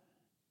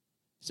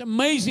 It's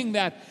amazing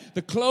that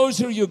the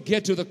closer you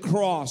get to the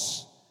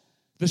cross,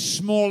 the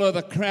smaller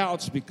the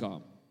crowds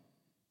become.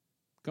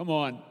 Come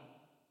on.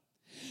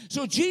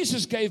 So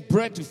Jesus gave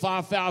bread to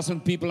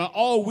 5,000 people.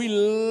 And we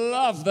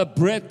love the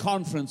bread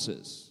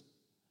conferences,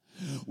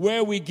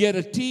 where we get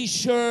a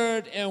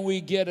t-shirt and we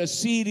get a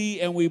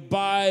CD and we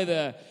buy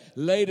the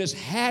latest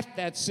hat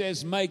that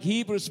says, make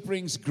Heber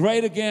Springs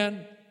great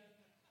again.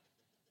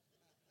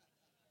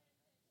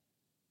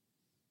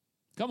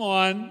 Come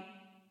on.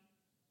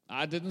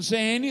 I didn't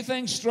say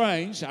anything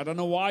strange. I don't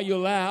know why you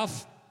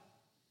laugh.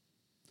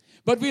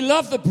 But we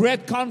love the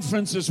bread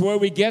conferences where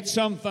we get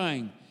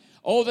something.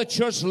 Oh, the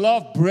church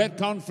loved bread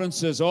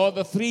conferences. Oh,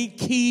 the 3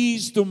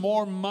 keys to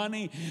more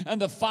money and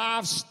the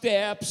 5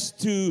 steps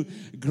to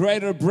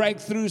greater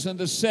breakthroughs and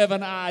the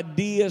 7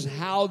 ideas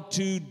how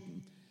to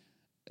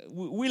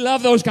We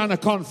love those kind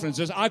of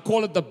conferences. I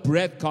call it the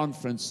bread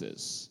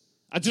conferences.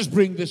 I just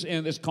bring this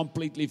in. It's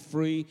completely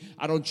free.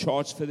 I don't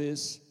charge for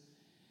this.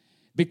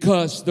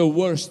 Because the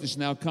worst is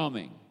now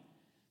coming.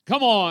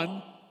 Come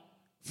on.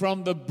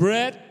 From the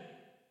bread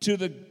to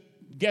the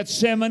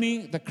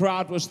Gethsemane, the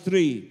crowd was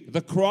 3.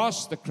 The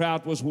cross, the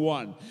crowd was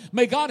 1.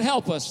 May God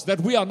help us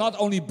that we are not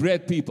only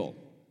bread people,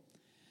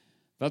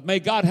 but may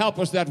God help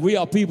us that we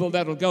are people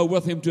that will go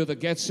with Him to the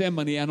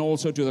Gethsemane and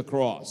also to the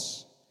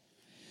cross.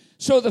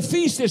 So the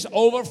feast is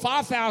over.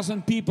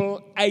 5,000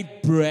 people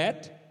ate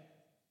bread.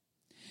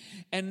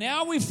 And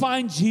now we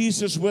find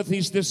Jesus with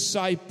His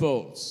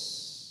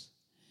disciples.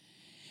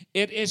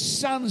 It is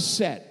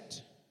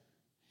sunset.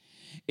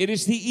 It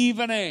is the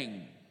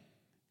evening.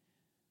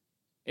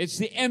 It's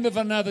the end of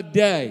another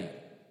day.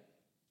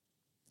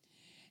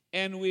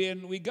 And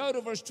when we go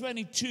to verse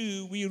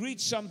 22, we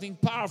read something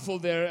powerful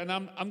there. And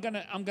I'm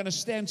gonna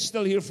stand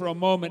still here for a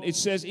moment. It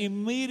says,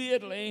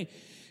 immediately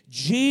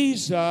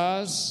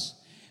Jesus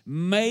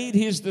made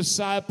His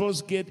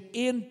disciples get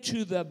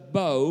into the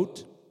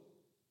boat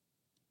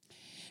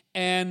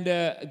and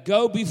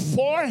go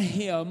before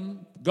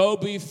Him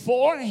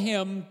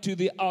to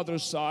the other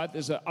side.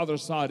 There's the other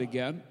side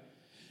again.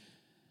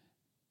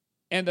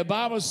 And the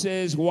Bible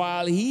says,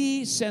 while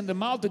He sent the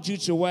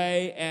multitudes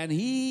away, and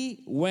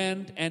He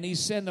went and He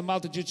sent the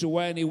multitudes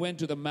away, and He went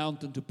to the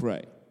mountain to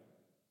pray.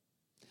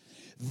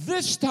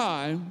 This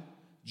time,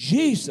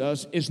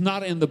 Jesus is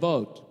not in the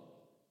boat.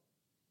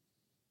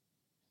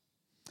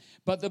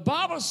 But the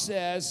Bible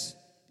says,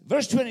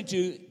 verse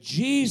 22,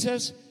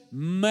 Jesus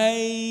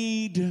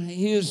made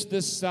His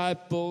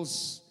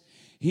disciples.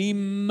 He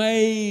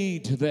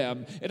made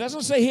them. It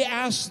doesn't say He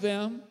asked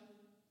them.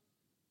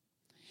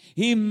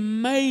 He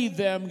made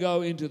them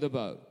go into the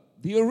boat.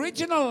 The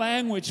original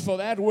language for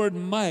that word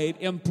made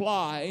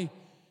imply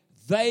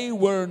they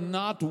were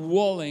not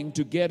willing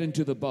to get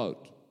into the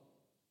boat.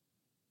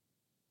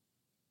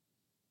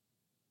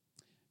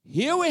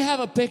 Here we have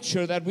a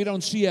picture that we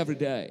don't see every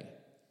day.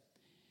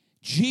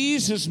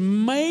 Jesus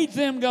made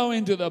them go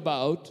into the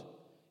boat,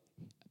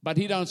 but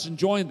He doesn't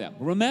join them.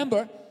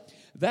 Remember,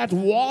 that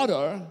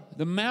water,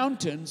 the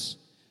mountains,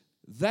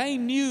 they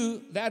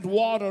knew that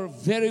water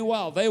very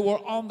well. They were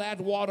on that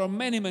water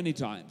many, many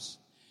times.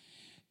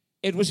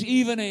 It was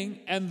evening,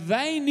 and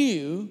they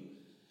knew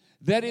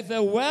that if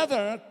the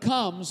weather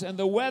comes and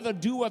the weather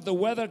do what the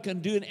weather can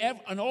do,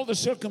 and all the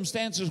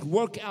circumstances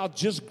work out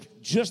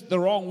just the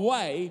wrong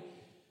way,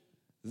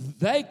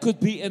 they could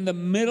be in the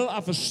middle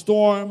of a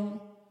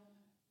storm,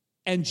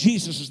 and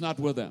Jesus is not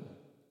with them.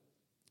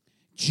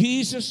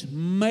 Jesus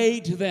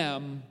made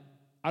them.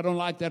 I don't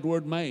like that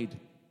word made.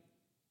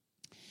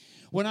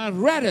 When I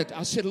read it,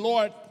 I said,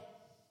 Lord,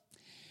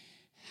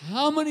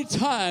 how many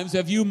times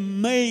have you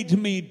made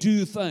me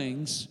do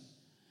things?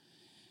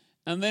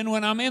 And then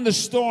when I'm in the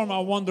storm, I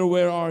wonder,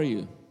 where are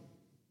you?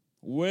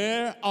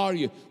 Where are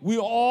you? We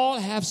all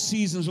have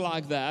seasons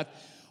like that,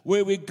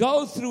 where we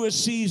go through a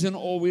season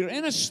or we're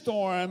in a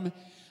storm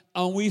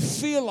and we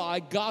feel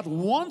like God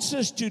wants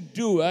us to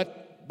do it,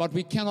 but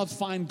we cannot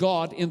find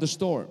God in the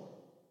storm.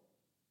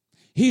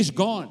 He's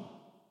gone.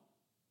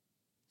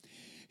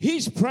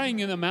 He's praying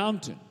in the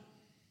mountain.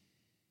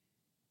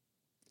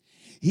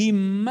 He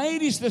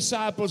made His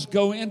disciples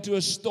go into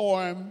a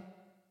storm.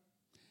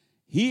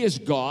 He is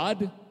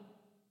God.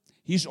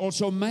 He's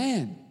also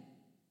man.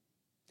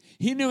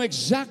 He knew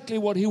exactly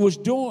what He was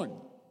doing.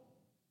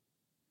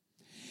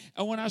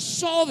 And when I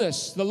saw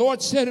this, the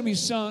Lord said to me,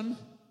 son,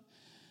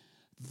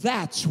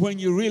 that's when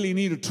you really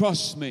need to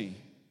trust me.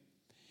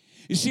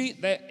 You see,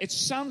 it's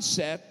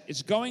sunset.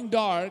 It's going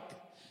dark.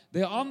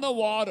 They're on the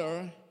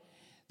water.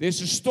 There's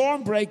a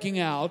storm breaking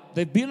out.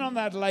 They've been on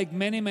that lake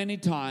many, many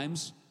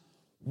times.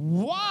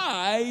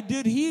 Why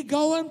did He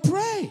go and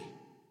pray?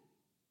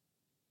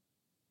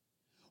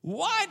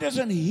 Why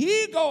doesn't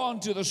He go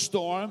onto the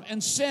storm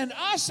and send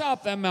us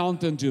up the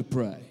mountain to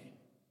pray?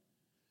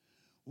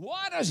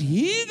 Why does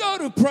He go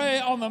to pray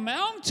on the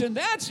mountain?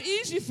 That's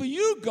easy for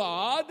you,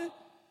 God,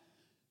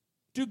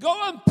 to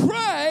go and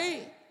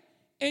pray,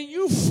 and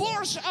you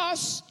force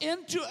us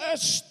into a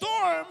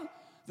storm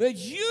that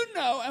you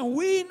know and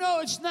we know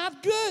it's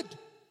not good.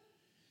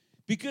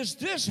 Because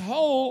this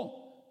whole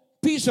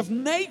piece of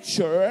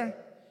nature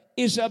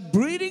is a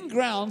breeding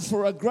ground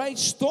for a great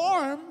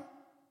storm.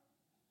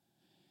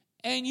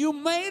 And you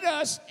made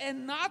us,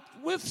 and not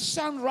with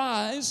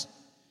sunrise,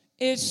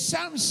 it's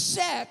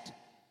sunset.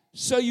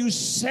 So you're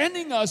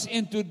sending us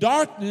into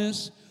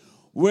darkness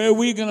where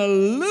we're going to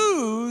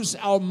lose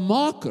our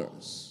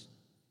markers.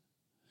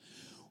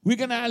 We're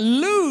going to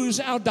lose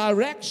our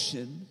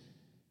direction.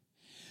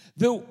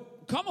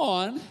 Come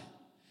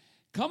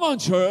on,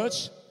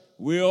 church.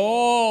 We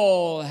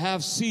all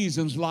have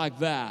seasons like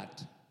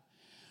that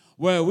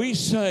where we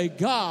say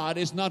God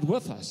is not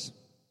with us.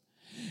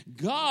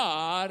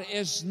 God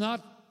is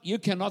not, you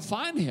cannot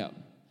find Him.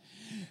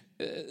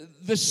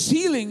 The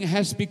ceiling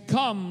has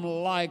become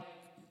like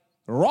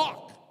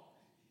rock.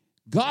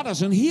 God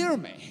doesn't hear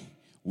me.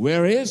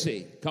 Where is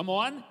He? Come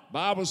on.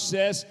 Bible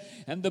says,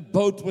 and the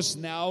boat was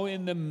now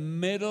in the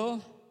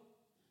middle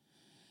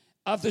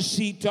of the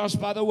sea tossed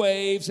by the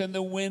waves, and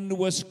the wind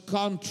was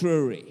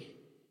contrary.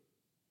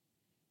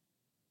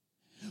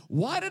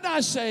 Why did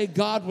I say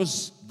God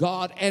was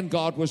God and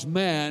God was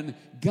man?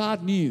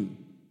 God knew.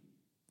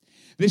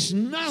 There's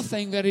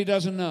nothing that he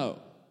doesn't know.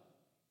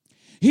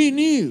 He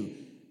knew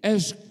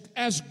as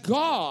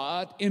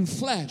God in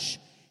flesh,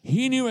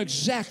 he knew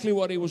exactly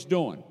what he was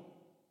doing.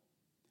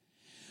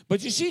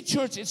 But you see,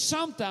 church, it's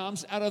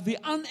sometimes out of the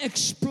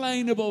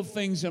unexplainable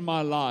things in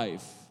my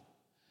life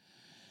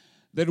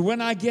that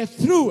when I get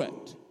through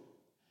it,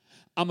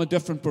 I'm a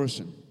different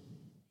person.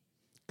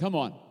 Come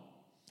on.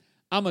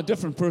 I'm a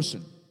different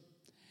person.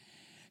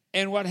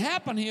 And what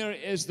happened here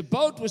is the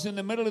boat was in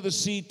the middle of the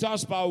sea,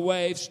 tossed by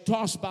waves,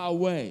 tossed by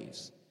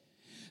waves.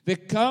 There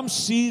come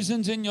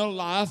seasons in your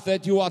life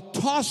that you are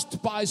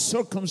tossed by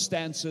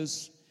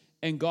circumstances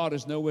and God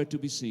is nowhere to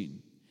be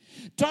seen.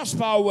 Tossed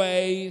by a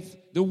wave,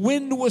 the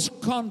wind was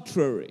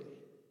contrary.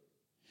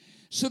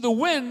 So the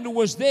wind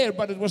was there,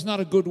 but it was not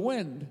a good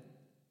wind.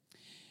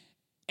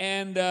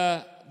 And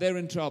they're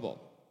in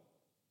trouble.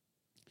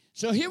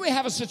 So here we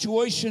have a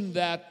situation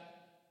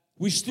that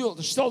we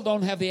still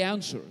don't have the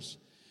answers.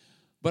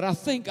 But I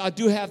think I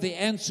do have the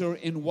answer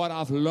in what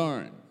I've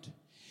learned.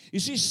 You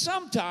see,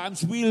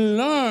 sometimes we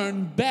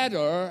learn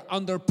better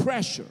under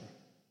pressure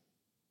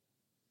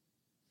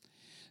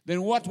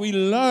than what we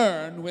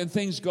learn when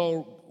things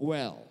go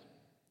well.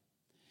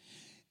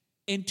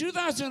 In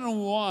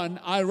 2001,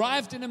 I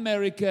arrived in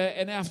America,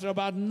 and after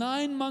about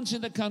 9 months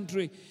in the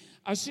country,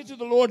 I said to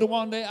the Lord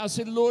one day, I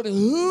said, Lord,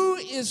 who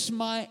is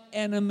my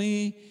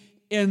enemy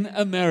in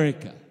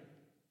America?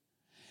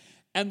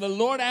 And the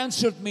Lord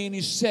answered me and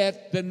he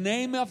said, the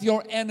name of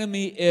your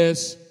enemy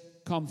is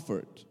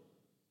comfort.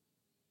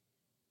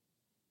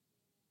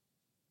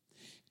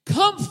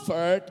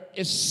 Comfort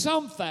is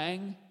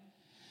something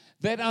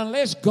that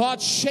unless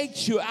God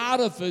shakes you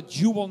out of it,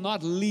 you will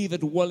not leave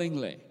it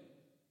willingly.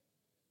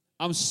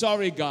 I'm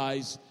sorry,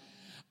 guys.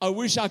 I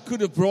wish I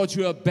could have brought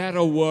you a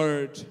better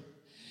word.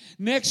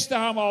 Next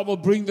time I will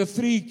bring the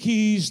 3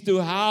 keys to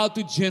how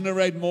to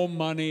generate more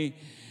money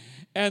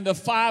and the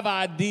 5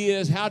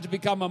 ideas how to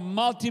become a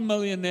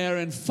multimillionaire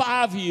in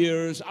 5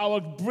 years. I will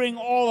bring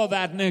all of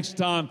that next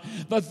time.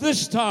 But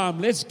this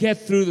time, let's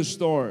get through the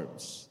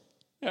storms.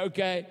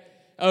 Okay?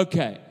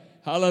 Okay.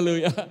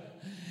 Hallelujah.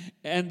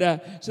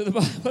 And so the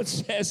Bible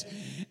says,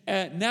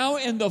 now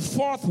in the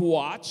 4th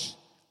watch,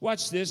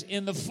 watch this,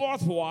 in the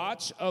 4th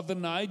watch of the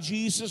night,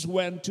 Jesus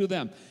went to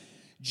them.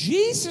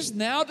 Jesus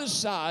now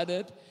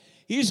decided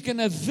he's going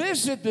to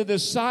visit the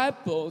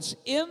disciples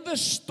in the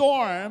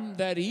storm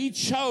that he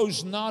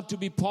chose not to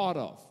be part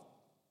of.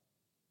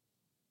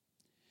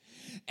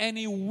 And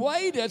he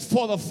waited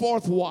for the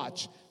 4th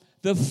watch.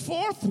 The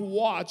 4th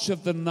watch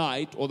of the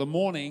night or the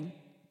morning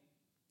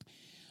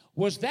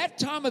was that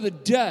time of the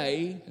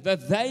day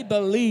that they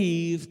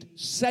believed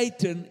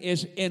Satan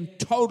is in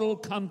total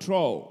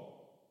control.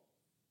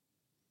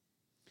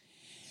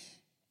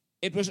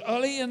 It was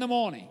early in the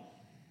morning.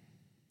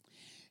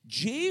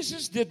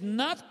 Jesus did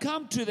not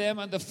come to them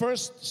on the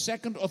 1st,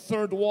 2nd, or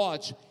 3rd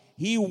watch.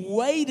 He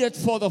waited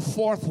for the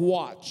 4th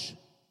watch.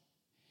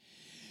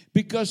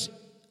 Because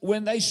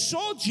when they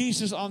saw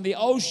Jesus on the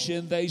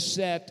ocean, they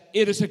said,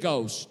 it is a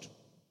ghost.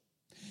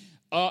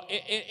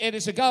 It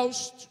is a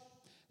ghost.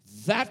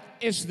 That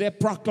is their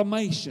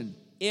proclamation.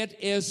 It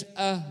is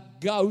a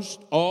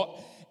ghost.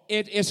 Or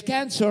it is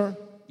cancer.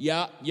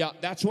 Yeah,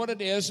 that's what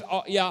it is.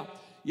 Yeah,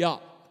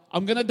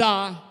 I'm going to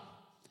die.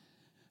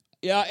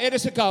 Yeah, it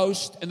is a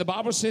ghost. And the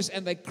Bible says,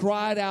 and they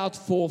cried out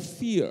for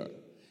fear.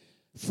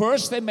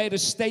 First they made a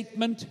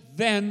statement,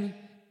 then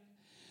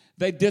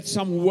they did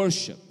some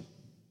worship.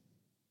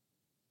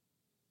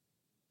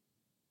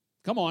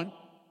 Come on.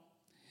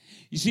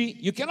 You see,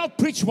 you cannot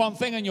preach one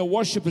thing and your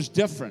worship is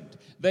different.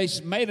 They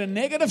made a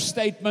negative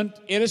statement.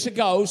 It is a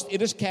ghost.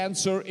 It is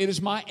cancer. It is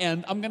my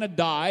end. I'm going to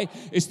die.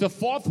 It's the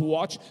 4th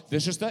watch.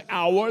 This is the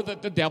hour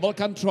that the devil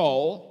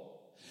controls.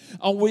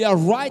 And we are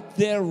right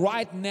there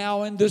right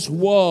now in this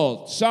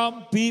world.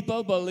 Some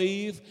people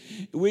believe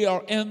we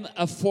are in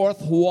a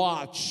 4th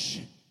watch.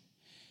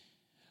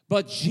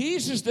 But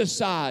Jesus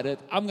decided,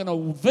 I'm going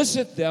to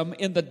visit them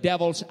in the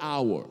devil's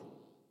hour.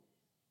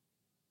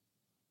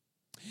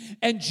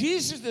 And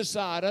Jesus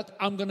decided,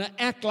 I'm going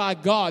to act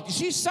like God. You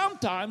see,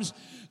 sometimes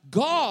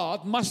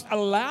God must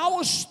allow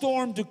a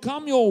storm to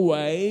come your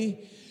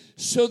way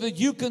so that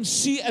you can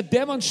see a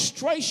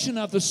demonstration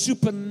of the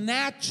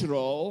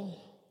supernatural.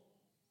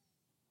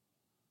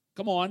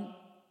 Come on.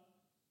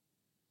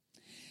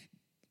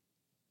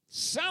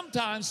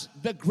 Sometimes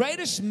the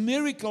greatest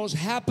miracles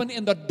happen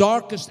in the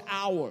darkest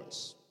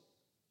hours.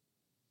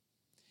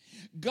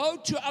 Go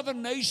to other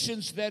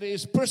nations that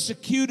is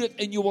persecuted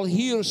and you will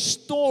hear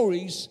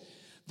stories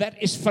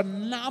that is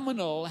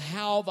phenomenal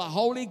how the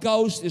Holy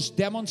Ghost is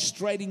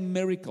demonstrating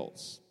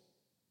miracles.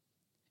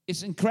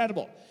 It's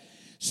incredible.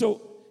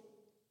 So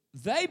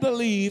they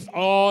believe,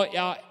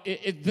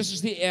 this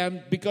is the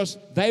end, because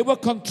they were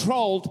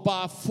controlled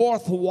by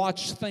 4th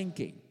watch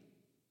thinking.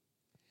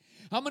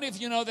 How many of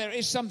you know there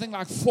is something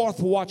like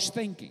 4th watch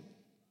thinking?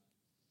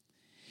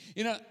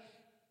 You know,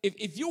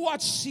 if you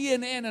watch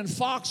CNN and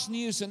Fox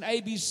News and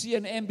ABC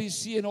and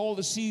NBC and all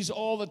the C's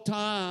all the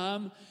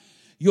time,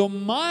 your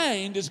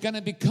mind is going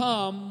to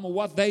become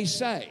what they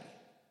say.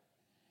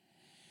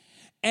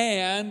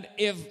 And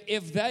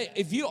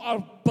if you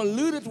are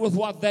polluted with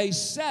what they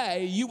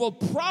say, you will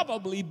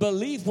probably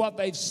believe what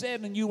they've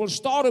said, and you will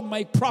start to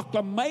make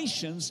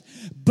proclamations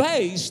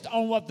based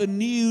on what the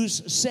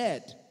news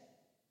said.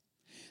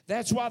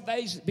 That's what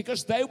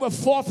because they were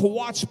fourth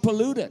watch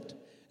polluted.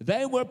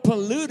 They were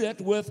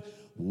polluted with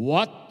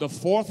what the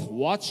fourth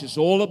watch is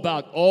all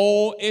about.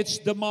 Oh, it's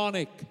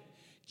demonic.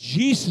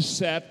 Jesus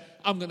said,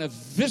 I'm going to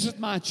visit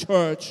my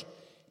church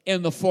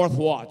in the fourth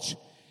watch.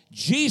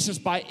 Jesus,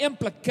 by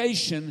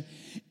implication,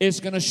 is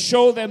going to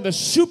show them the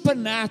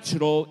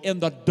supernatural in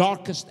the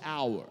darkest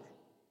hour.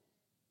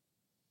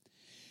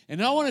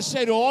 And I want to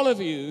say to all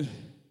of you,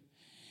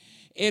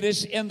 it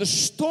is in the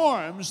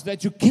storms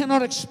that you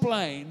cannot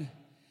explain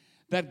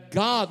that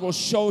God will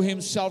show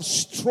himself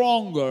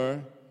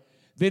stronger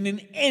than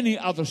in any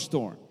other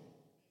storm.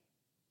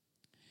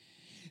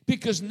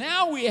 Because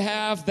now we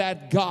have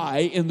that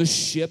guy in the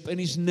ship, and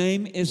his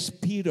name is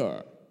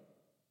Peter.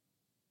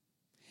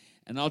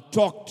 And I'll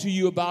talk to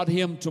you about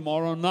him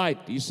tomorrow night.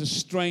 He's a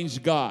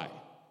strange guy.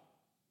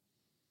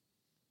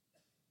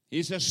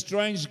 He's a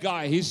strange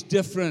guy. He's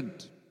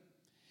different.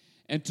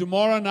 And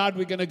tomorrow night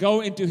we're going to go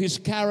into his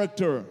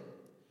character.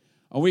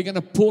 And we're going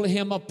to pull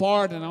him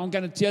apart. And I'm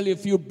going to tell you a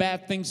few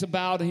bad things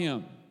about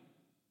him.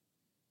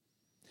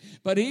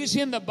 But he's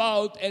in the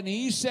boat, and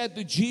he said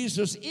to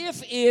Jesus, I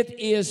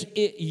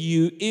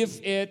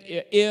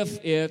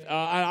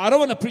don't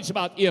want to preach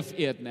about if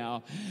it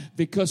now,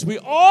 because we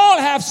all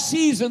have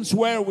seasons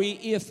where we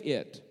if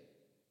it.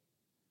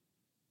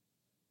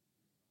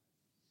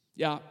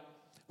 Yeah,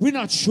 we're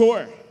not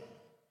sure.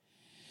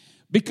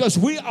 Because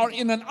we are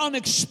in an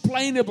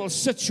unexplainable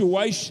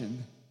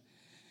situation.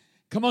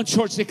 Come on,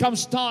 church, there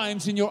comes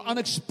times in your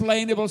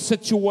unexplainable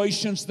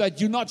situations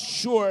that you're not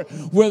sure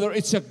whether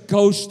it's a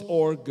ghost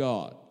or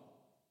God.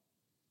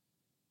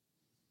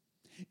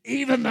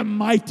 Even the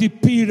mighty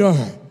Peter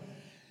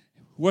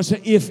was an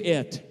if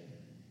it.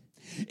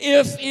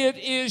 If it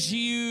is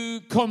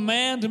you,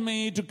 command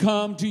me to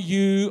come to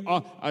you.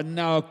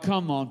 Now,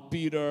 come on,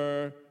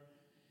 Peter.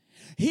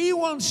 He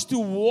wants to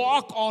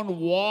walk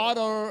on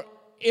water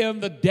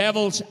in the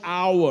devil's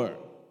hour.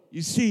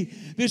 You see,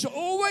 there's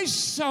always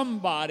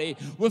somebody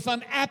with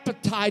an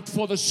appetite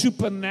for the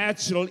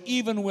supernatural,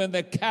 even when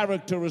their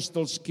character is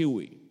still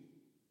skewy.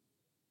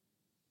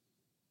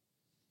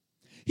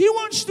 He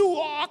wants to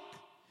walk.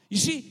 You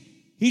see,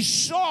 he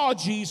saw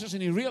Jesus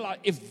and he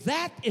realized, if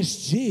that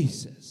is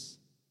Jesus,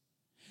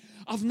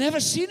 I've never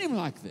seen him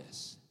like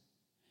this.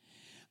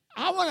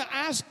 I want to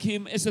ask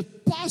him, is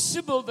it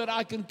possible that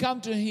I can come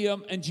to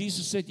him? And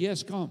Jesus said,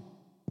 yes, come.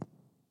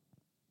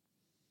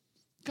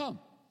 Come.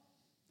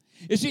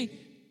 You see,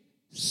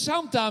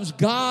 sometimes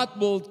God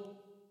will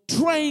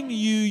train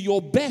you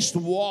your best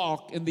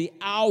walk in the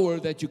hour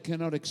that you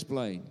cannot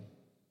explain.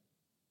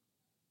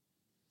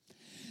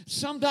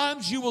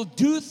 Sometimes you will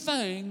do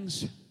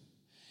things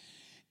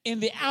in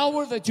the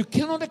hour that you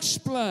cannot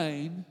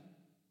explain.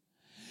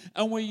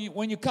 And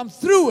when you come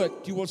through it,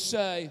 you will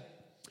say,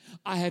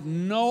 I had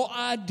no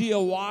idea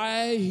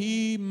why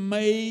he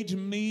made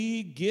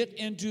me get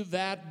into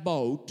that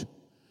boat.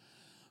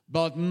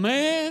 But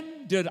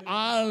man, did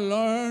I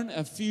learn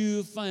a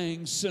few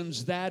things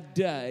since that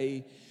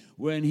day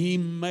when he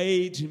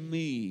made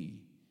me.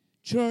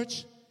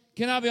 Church,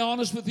 can I be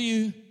honest with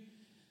you?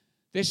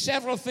 There's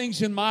several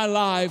things in my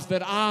life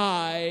that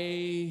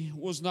I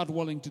was not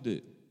willing to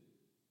do.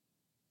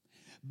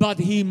 But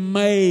he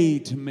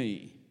made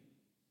me.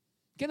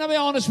 Can I be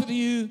honest with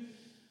you?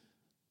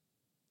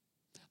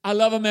 I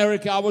love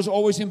America. I was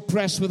always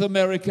impressed with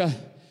America.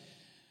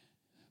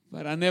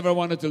 But I never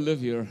wanted to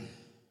live here.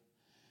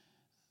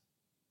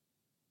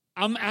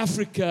 I'm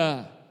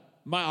Africa.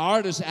 My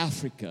heart is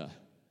Africa.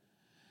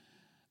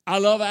 I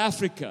love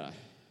Africa.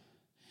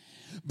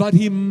 But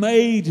he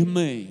made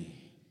me.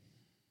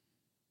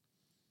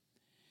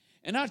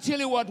 And I'll tell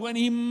you what, when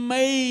he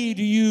made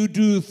you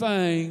do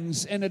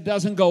things and it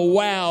doesn't go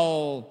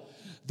well,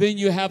 then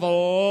you have a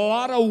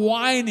lot of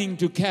whining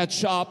to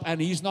catch up, and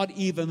he's not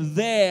even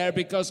there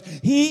because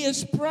he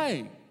is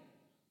praying.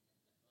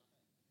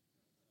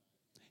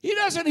 He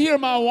doesn't hear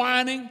my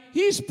whining.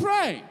 He's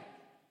praying.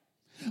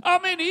 I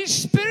mean, he's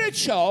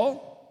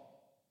spiritual.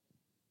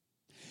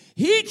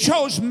 He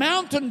chose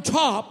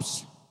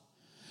mountaintops,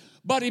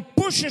 but he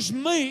pushes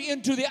me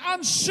into the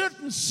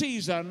uncertain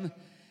season,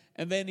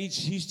 and then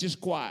he's just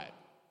quiet.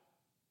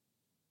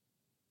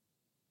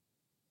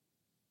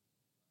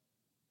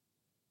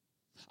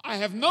 I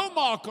have no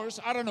markers.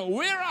 I don't know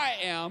where I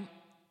am.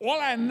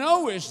 All I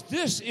know is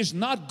this is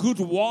not good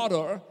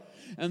water,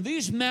 and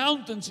these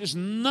mountains is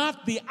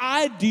not the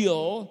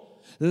ideal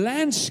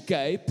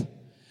landscape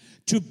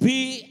to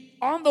be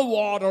on the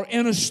water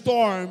in a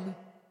storm.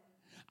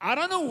 I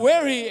don't know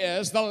where he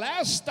is. The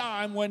last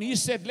time when he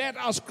said, let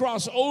us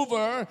cross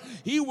over,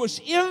 he was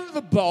in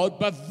the boat.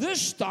 But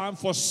this time,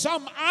 for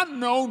some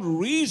unknown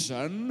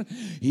reason,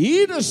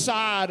 he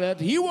decided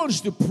he wants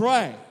to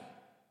pray.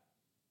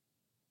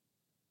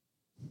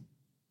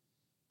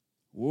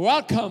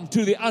 Welcome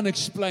to the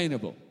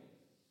unexplainable.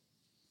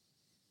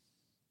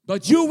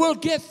 But you will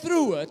get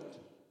through it.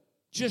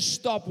 Just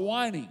stop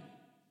whining.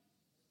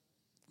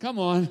 Come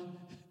on.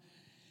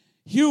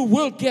 You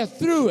will get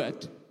through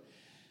it.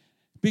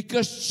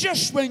 Because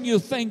just when you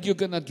think you're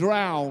going to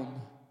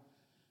drown,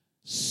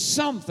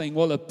 something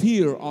will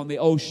appear on the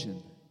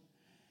ocean.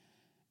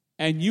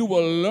 And you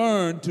will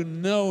learn to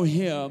know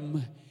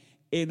Him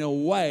in a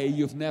way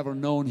you've never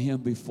known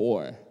Him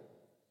before.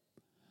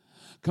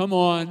 Come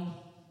on.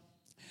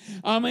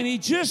 I mean, He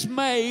just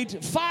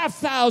made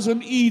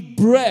 5,000 eat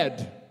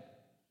bread.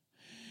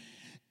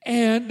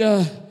 And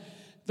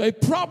they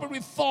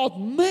probably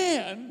thought,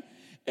 man,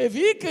 if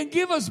He can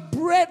give us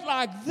bread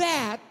like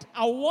that,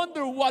 I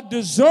wonder what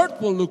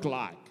dessert will look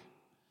like.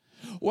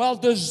 Well,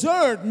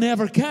 dessert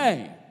never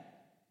came.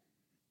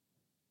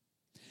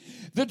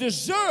 The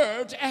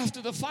dessert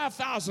after the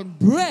 5,000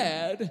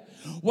 bread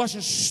was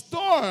a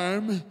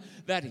storm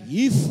that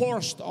He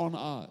forced on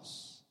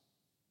us.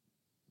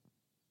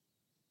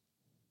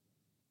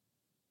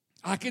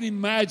 I can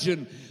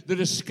imagine the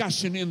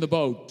discussion in the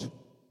boat.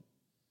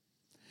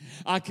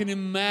 I can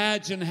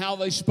imagine how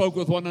they spoke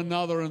with one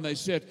another and they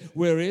said,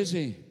 where is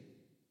He?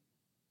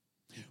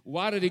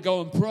 Why did He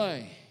go and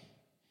pray?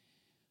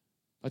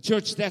 But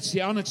church, that's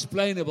the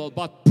unexplainable.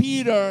 But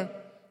Peter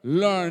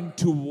learned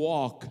to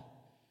walk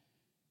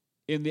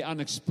in the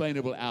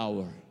unexplainable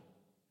hour.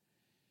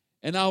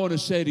 And I want to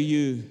say to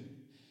you,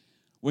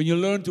 when you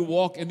learn to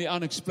walk in the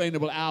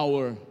unexplainable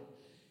hour,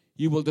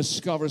 you will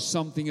discover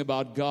something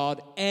about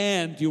God,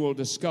 and you will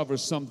discover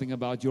something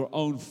about your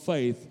own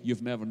faith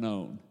you've never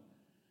known.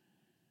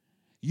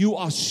 You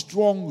are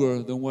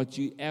stronger than what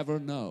you ever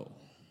know.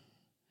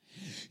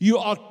 You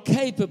are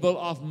capable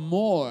of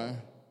more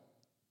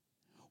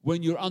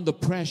when you're under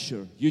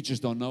pressure. You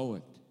just don't know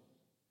it.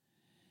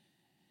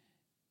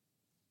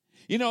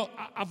 You know,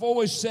 I've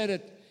always said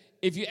it.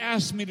 If you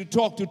ask me to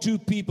talk to two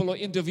people or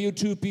interview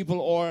two people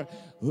or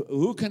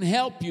who can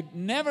help you,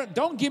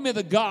 don't give me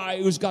the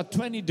guy who's got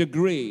 20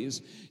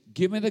 degrees.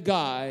 Give me the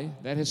guy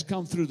that has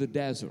come through the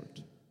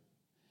desert.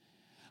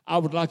 I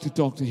would like to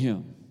talk to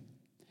him.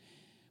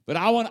 But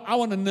I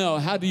want to know,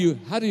 how do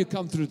you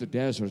come through the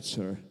desert,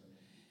 sir?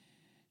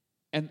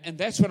 And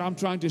that's what I'm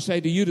trying to say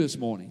to you this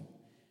morning.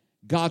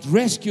 God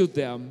rescued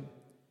them,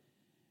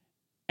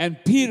 and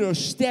Peter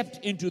stepped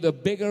into the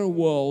bigger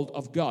world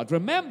of God.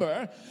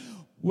 Remember,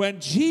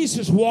 when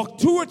Jesus walked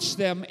towards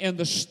them in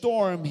the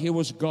storm, He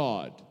was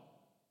God.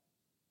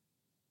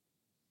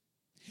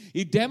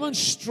 He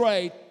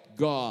demonstrated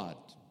God,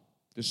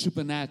 the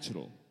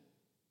supernatural.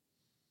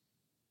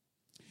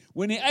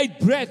 When He ate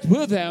bread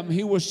with them,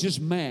 He was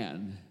just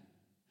man.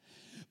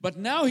 But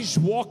now He's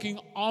walking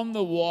on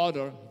the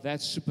water.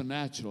 That's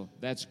supernatural.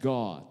 That's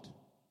God.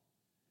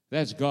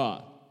 That's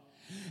God.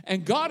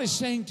 And God is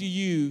saying to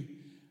you,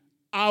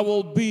 I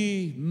will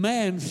be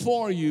man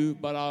for you,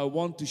 but I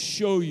want to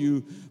show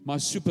you my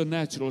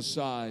supernatural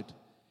side.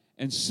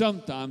 And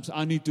sometimes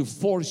I need to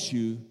force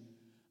you,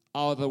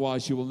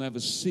 otherwise you will never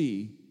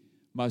see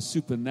my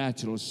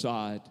supernatural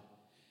side.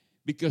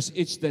 Because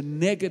it's the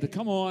negative.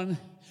 Come on.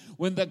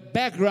 When the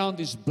background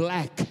is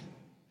black,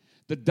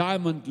 the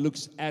diamond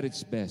looks at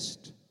its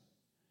best.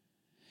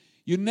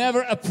 You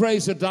never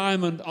appraise a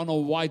diamond on a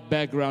white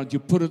background. You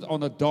put it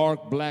on a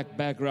dark black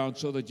background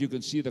so that you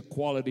can see the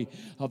quality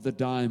of the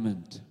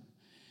diamond.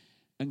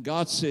 And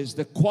God says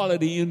the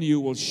quality in you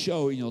will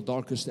show in your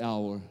darkest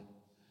hour.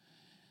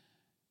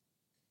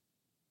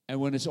 And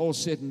when it's all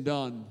said and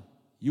done,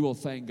 you will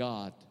thank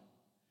God.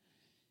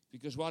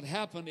 Because what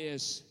happened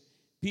is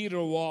Peter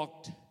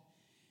walked.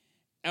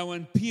 And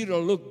when Peter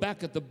looked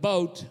back at the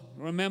boat,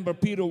 remember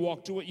Peter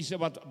walked to it. You said,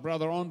 but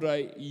Brother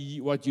Andre,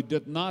 what you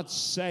did not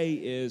say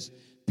is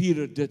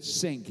Peter did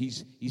sink.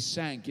 He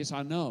sank. Yes,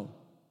 I know.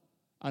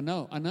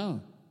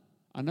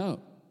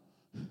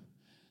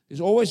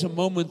 There's always a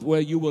moment where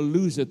you will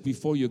lose it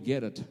before you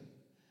get it.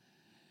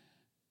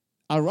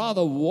 I'd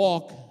rather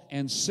walk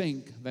and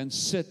sink than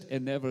sit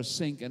and never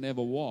sink and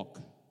never walk.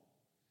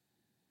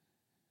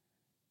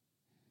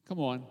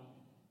 Come on.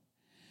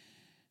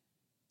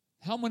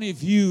 How many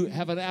of you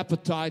have an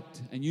appetite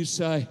and you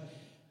say,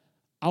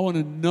 I want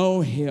to know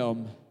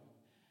Him,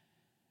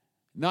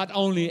 not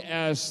only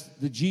as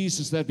the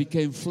Jesus that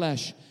became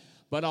flesh,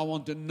 but I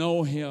want to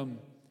know Him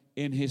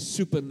in His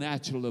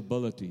supernatural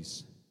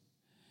abilities.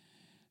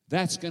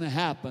 That's going to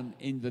happen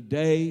in the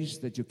days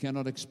that you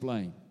cannot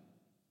explain.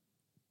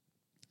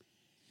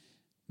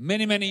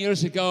 Many, many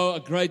years ago, a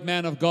great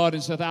man of God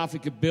in South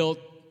Africa built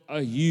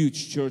a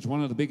huge church,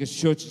 one of the biggest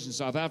churches in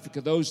South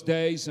Africa those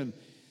days, and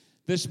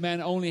this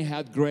man only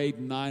had grade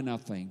 9, I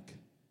think.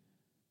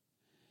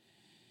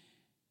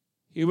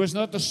 He was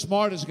not the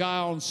smartest guy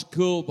on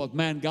school, but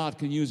man, God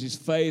can use his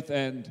faith.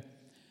 And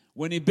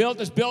When he built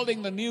this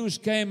building, the news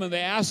came and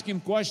they asked him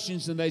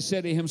questions and they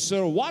said to him,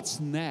 "Sir, what's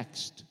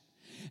next?"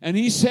 And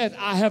he said,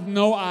 "I have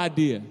no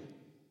idea."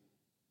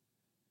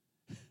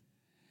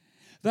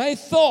 They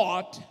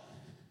thought,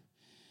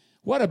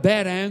 what a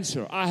bad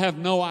answer. I have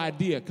no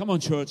idea. Come on,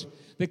 church.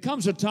 There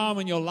comes a time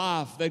in your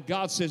life that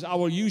God says, "I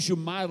will use you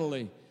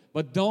mightily,"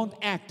 but don't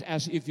act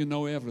as if you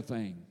know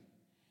everything.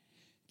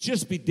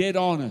 Just be dead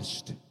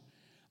honest.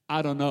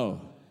 I don't know.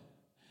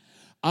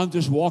 I'm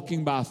just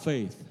walking by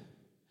faith.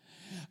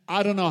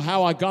 I don't know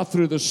how I got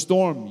through the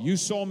storm. You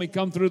saw me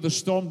come through the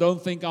storm.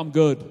 Don't think I'm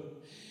good.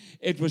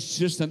 It was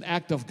just an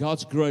act of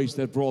God's grace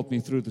that brought me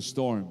through the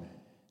storm.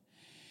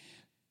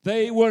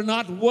 They were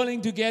not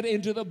willing to get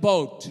into the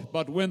boat,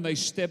 but when they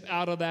stepped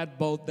out of that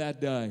boat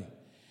that day,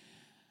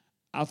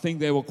 I think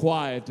they were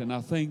quiet, and I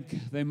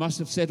think they must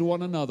have said to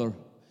one another,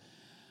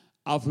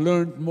 "I've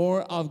learned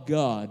more of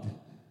God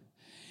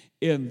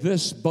in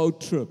this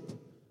boat trip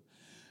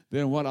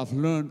than what I've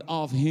learned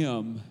of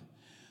Him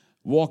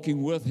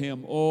walking with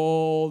Him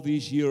all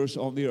these years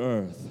on the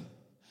earth.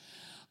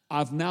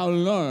 I've now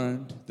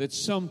learned that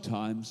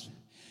sometimes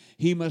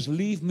He must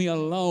leave me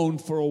alone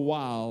for a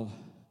while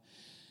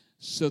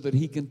so that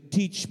He can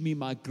teach me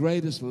my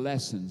greatest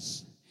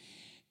lessons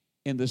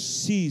in the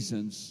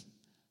seasons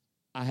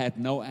I had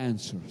no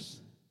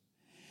answers."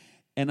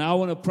 And I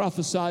want to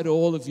prophesy to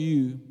all of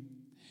you,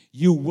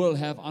 you will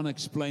have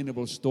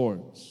unexplainable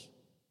storms.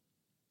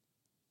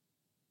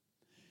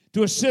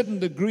 To a certain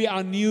degree,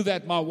 I knew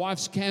that my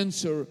wife's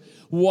cancer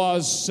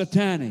was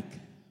satanic.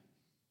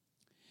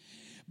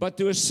 But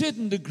to a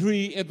certain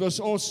degree, it was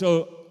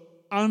also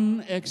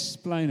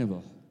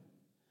unexplainable.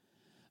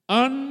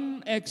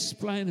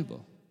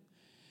 Unexplainable.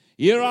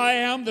 Here I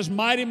am, this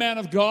mighty man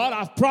of God.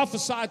 I've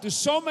prophesied to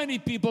so many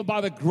people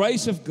by the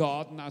grace of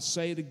God, and I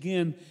say it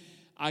again,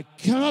 I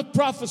cannot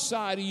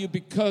prophesy to you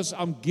because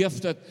I'm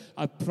gifted.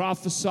 I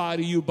prophesy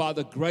to you by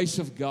the grace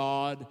of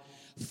God.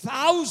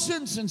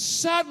 Thousands, and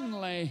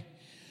suddenly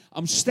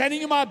I'm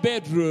standing in my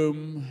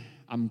bedroom.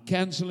 I'm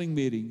canceling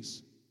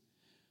meetings.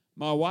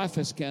 My wife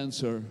has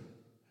cancer.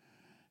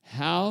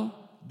 How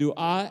do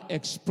I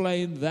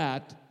explain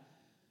that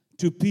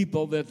to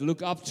people that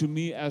look up to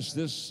me as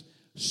this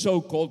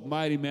so-called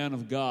mighty man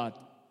of God?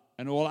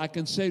 And all I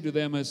can say to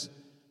them is,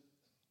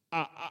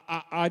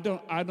 I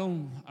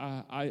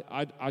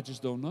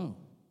just don't know.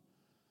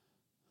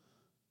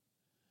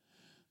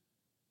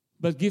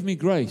 But give me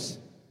grace.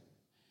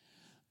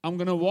 I'm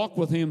going to walk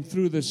with Him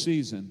through this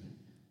season.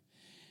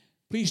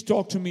 Please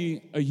talk to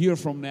me a year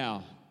from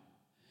now.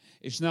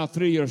 It's now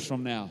 3 years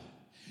from now.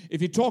 If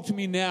you talk to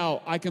me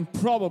now, I can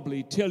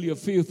probably tell you a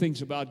few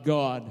things about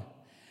God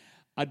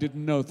I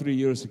didn't know 3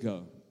 years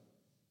ago.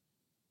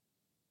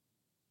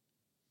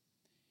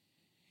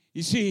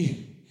 You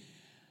see,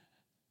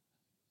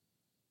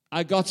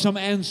 I got some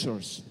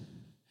answers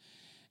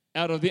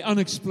out of the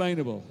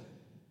unexplainable.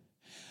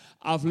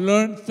 I've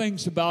learned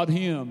things about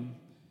Him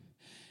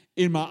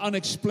in my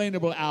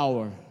unexplainable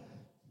hour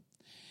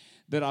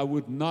that I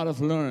would not have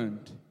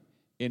learned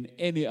in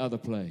any other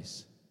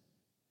place.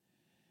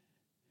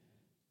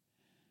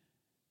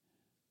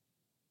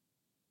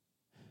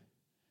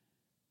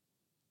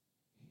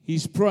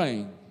 He's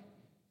praying.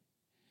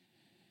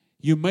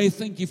 You may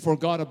think He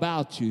forgot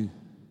about you,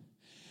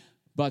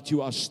 but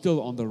you are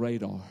still on the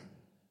radar.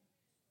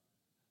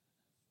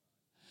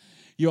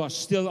 You are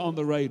still on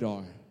the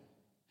radar.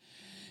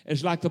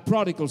 It's like the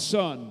prodigal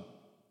son.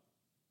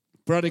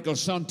 Prodigal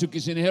son took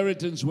his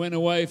inheritance, went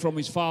away from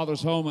his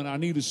father's home, and I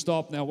need to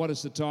stop now. What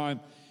is the time?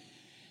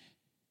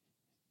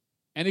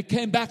 And he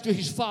came back to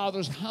his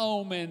father's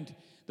home, and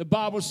the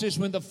Bible says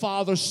when the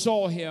father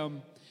saw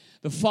him,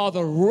 the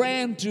father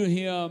ran to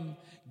him,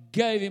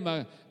 gave him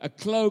a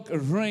cloak, a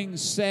ring,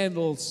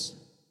 sandals.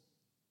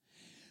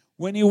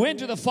 When he went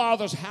to the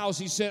father's house,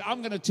 he said,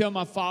 "I'm going to tell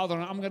my father,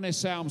 and I'm going to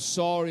say I'm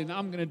sorry, and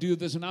I'm going to do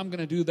this, and I'm going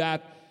to do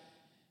that."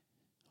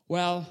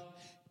 Well,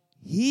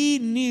 he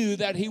knew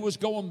that he was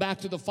going back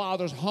to the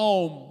father's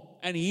home,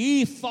 and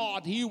he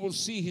thought he will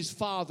see his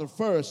father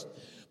first.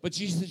 But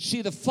you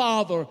see, the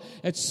father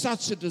had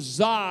such a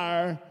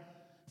desire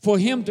for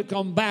him to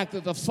come back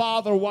that the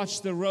father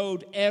watched the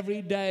road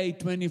every day,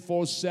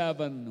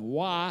 24/7.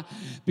 Why?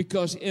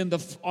 Because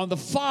on the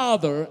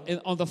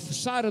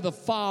side of the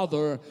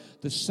father,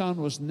 the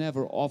son was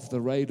never off the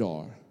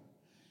radar.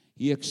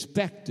 He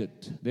expected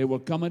there will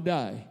come a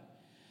day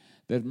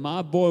that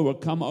my boy will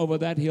come over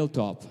that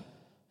hilltop,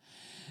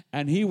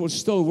 and he will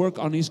still work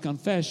on his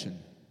confession,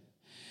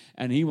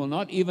 and he will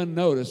not even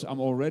notice I'm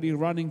already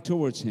running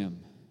towards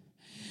him.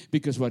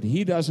 Because what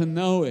he doesn't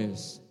know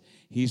is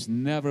he's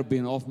never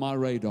been off my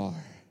radar.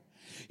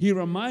 He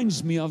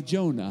reminds me of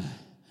Jonah,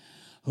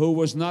 who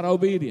was not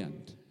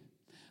obedient.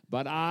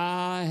 But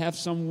I have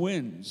some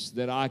winds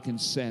that I can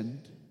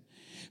send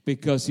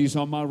because he's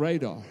on my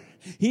radar.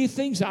 He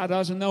thinks I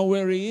doesn't know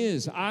where he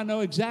is. I know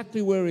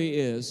exactly where he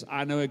is.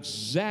 I know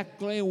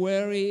exactly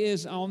where he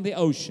is on the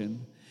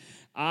ocean.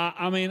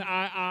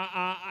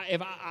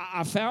 If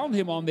I found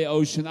him on the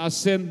ocean, I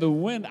send the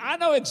wind. I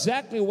know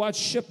exactly what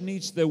ship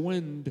needs the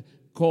wind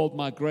called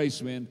my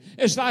grace wind.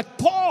 It's like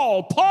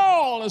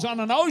Paul is on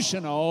an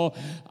ocean.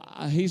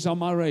 He's on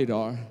my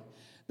radar.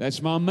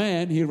 That's my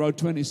man. He wrote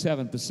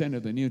 27%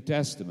 of the New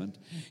Testament.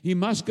 He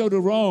must go to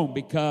Rome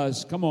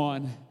because, come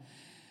on,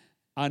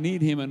 I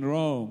need him in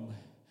Rome.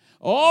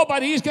 Oh,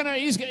 but he's gonna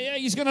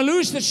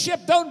lose the ship.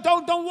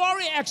 Don't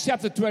worry. Acts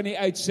chapter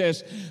 28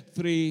 says,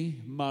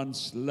 3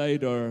 months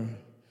later,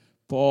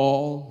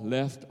 Paul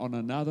left on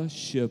another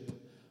ship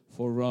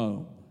for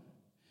Rome.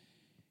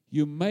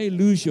 You may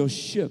lose your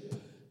ship,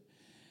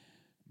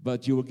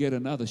 but you will get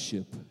another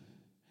ship.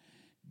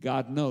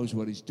 God knows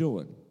what he's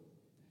doing.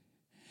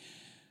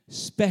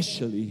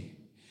 Especially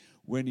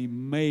when he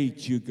made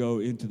you go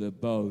into the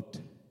boat,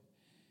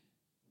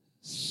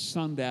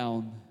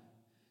 sundown,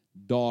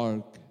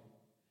 dark,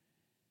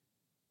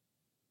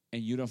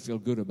 and you don't feel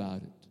good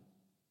about it.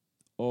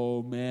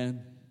 Oh,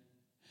 man.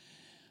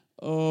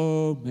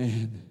 Oh,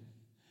 man.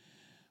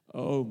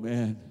 Oh,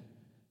 man.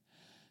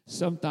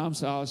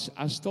 Sometimes I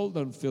still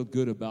don't feel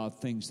good about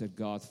things that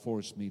God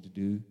forced me to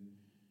do.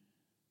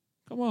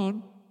 Come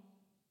on.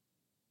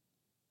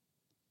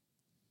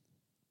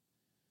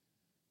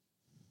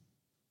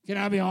 Can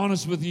I be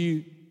honest with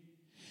you?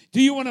 Do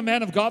you want a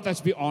man of God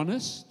that's be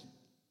honest?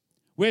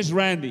 Where's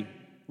Randy?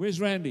 Where's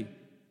Randy?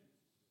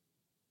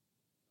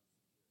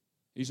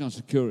 He's on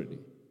security.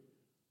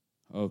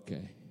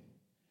 Okay.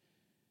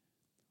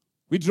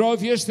 We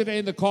drove yesterday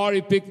in the car.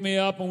 He picked me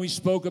up and we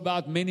spoke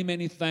about many,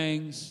 many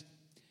things.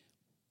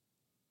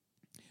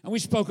 And we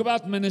spoke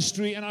about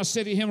ministry. And I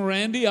said to him,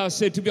 Randy, I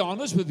said, to be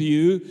honest with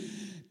you,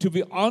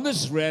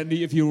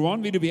 Randy, if you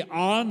want me to be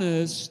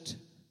honest,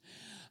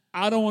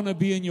 I don't want to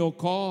be in your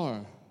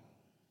car.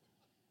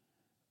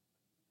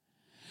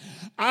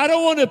 I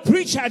don't want to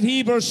preach at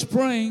Heber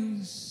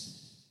Springs.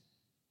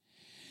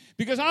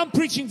 Because I'm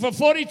preaching for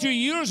 42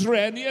 years,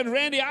 Randy. And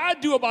Randy, I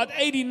do about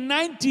 80,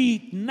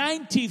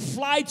 90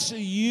 flights a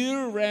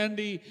year,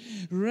 Randy.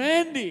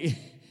 Randy,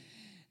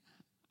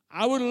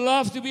 I would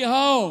love to be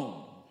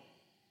home.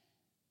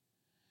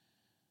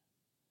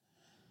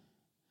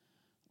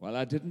 Well,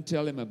 I didn't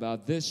tell him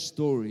about this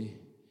story.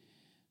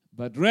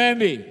 But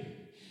Randy,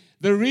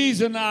 the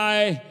reason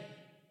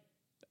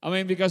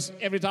because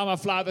every time I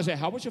fly, they say,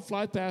 how was your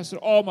flight, Pastor?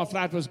 Oh, my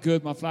flight was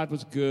good. My flight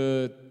was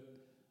good.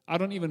 I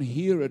don't even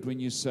hear it when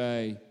you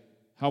say,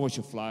 how was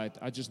your flight?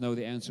 I just know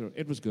the answer.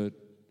 It was good.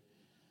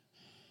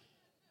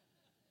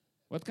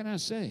 What can I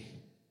say?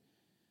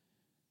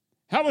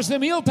 How was the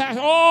meal,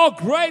 Pastor? Oh,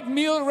 great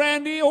meal,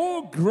 Randy.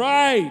 Oh,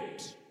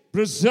 great.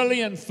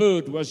 Brazilian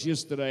food was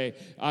yesterday.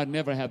 I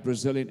never had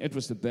Brazilian. It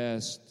was the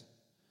best.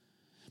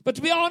 But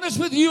to be honest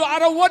with you, I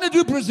don't want to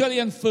do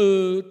Brazilian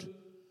food.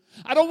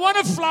 I don't want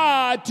to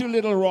fly to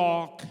Little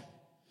Rock.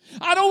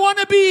 I don't want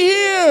to be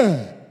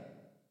here.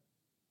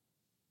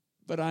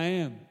 But I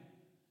am.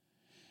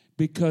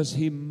 Because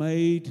he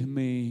made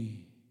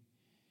me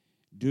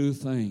do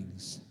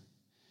things.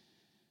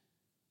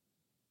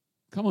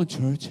 Come on,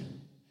 church.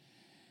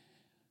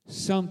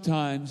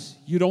 Sometimes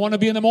you don't want to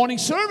be in the morning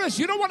service.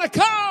 You don't want to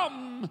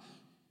come.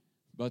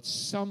 But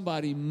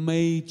somebody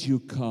made you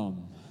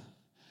come.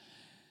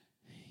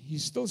 You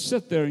still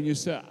sit there and you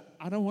say,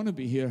 I don't want to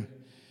be here.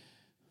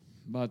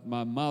 But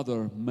my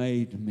mother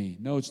made me.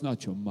 No, it's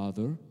not your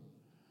mother.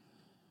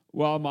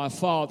 Well, my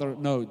father,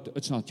 no,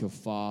 it's not your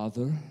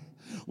father.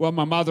 Well,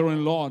 my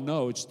mother-in-law,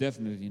 no, it's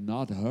definitely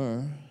not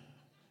her.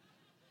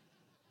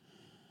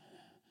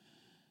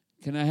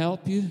 Can I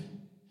help you?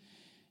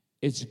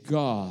 It's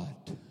God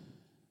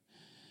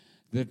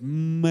that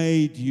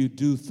made you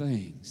do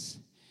things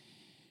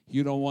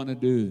you don't want to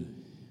do.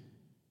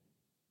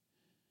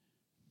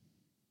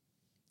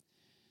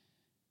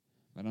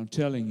 But I'm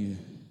telling you,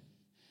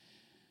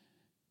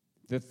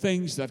 the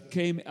things that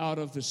came out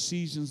of the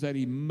seasons that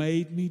he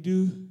made me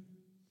do,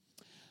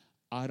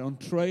 I don't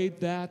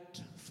trade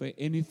that for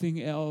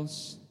anything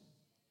else.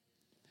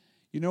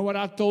 You know what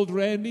I told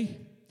Randy?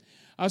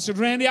 I said,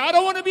 Randy, I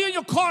don't want to be in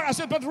your car. I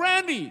said, but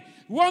Randy,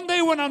 one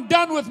day when I'm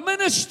done with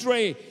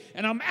ministry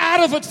and I'm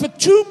out of it for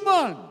 2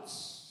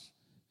 months,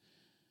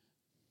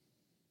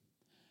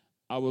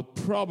 I will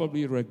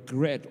probably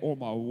regret all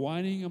my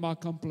whining and my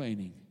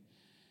complaining.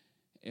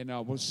 And I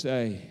will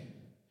say,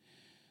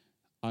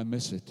 I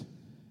miss it.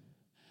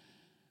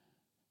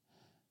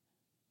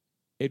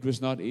 It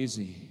was not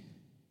easy.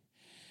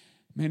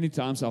 Many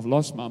times I've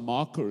lost my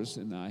markers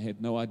and I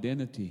had no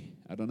identity.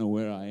 I don't know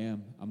where I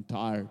am. I'm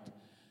tired.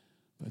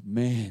 But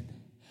man,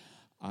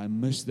 I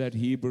miss that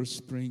Heber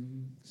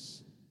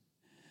Springs.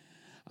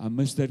 I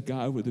miss that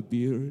guy with a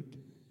beard.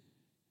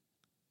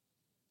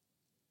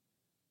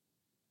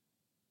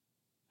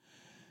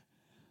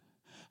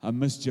 I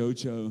miss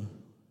Jojo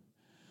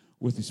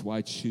with his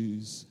white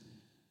shoes.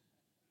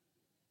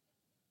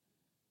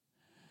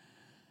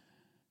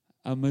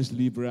 I miss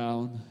Lee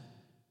Brown.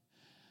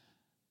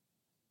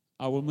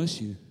 I will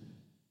miss you.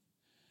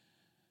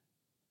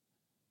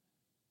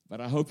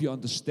 But I hope you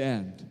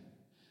understand,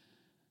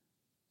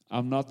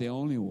 I'm not the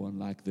only one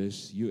like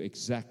this. You're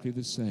exactly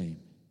the same.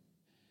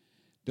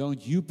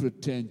 Don't you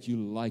pretend you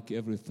like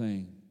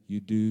everything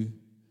you do.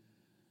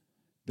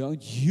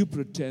 Don't you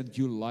pretend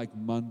you like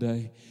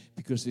Monday,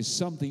 because there's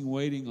something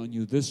waiting on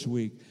you this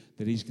week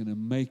that He's going to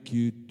make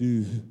you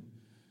do.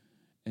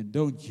 And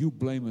don't you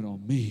blame it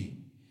on me,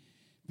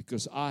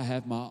 because I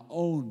have my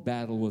own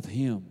battle with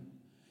Him.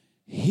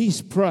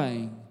 He's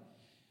praying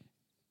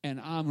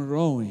and I'm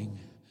rowing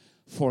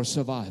for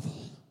survival.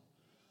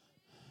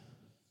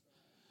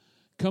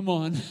 Come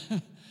on.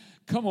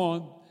 Come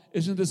on.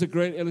 Isn't this a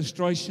great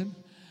illustration?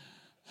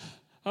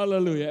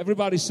 Hallelujah.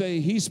 Everybody say,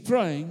 He's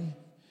praying.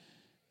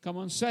 Come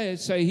on, say it.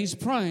 Say, He's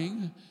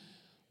praying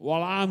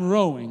while I'm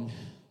rowing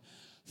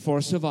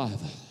for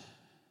survival.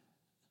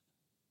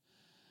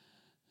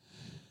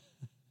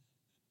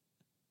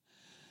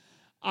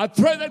 I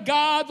pray that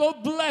God will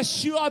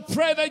bless you. I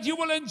pray that you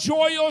will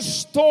enjoy your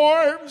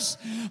storms.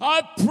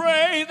 I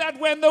pray that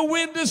when the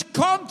wind is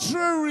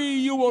contrary,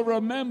 you will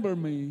remember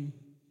me.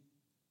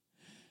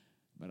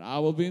 But I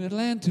will be in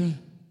Atlanta.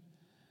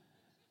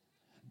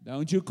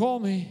 Don't you call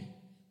me.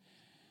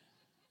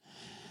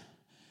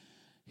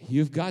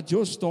 You've got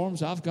your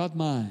storms, I've got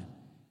mine.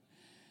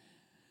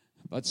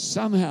 But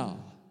somehow,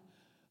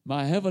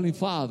 my Heavenly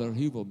Father,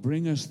 He will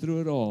bring us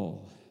through it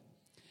all.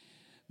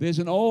 There's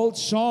an old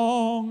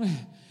song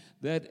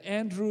that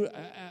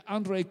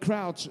Andre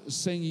Crouch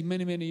sang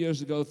many, many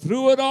years ago.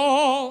 Through it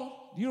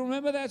all. Do you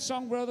remember that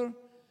song, brother?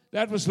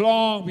 That was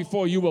long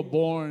before you were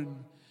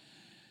born.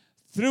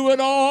 Through it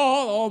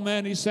all. Oh,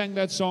 man, he sang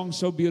that song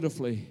so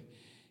beautifully.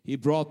 He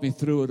brought me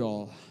through it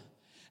all.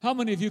 How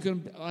many of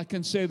you I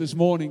can say this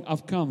morning,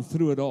 I've come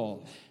through it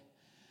all.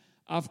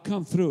 I've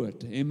come through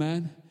it.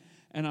 Amen?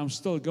 And I'm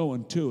still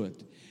going to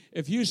it.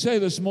 If you say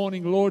this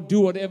morning, Lord, do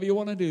whatever you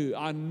want to do,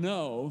 I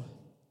know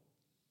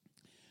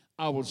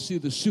I will see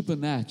the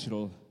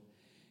supernatural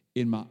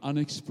in my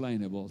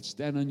unexplainable.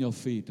 Stand on your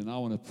feet, and I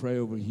want to pray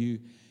over you,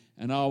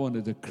 and I want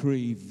to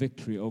decree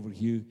victory over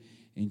you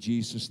in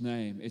Jesus'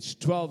 name. It's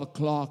 12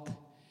 o'clock.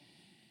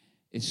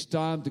 It's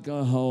time to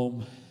go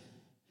home.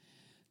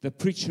 The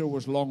preacher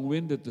was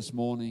long-winded this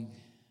morning.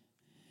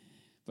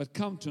 But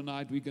come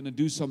tonight, we're going to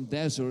do some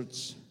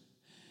deserts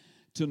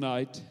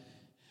tonight.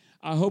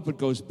 I hope it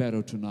goes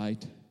better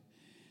tonight,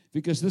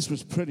 because this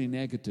was pretty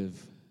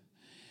negative.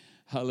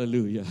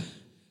 Hallelujah.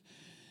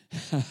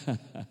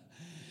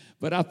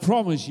 But I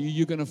promise you,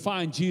 you're going to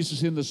find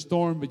Jesus in the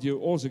storm, but you're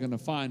also going to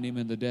find Him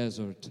in the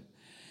desert.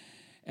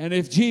 And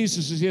if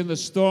Jesus is in the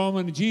storm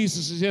and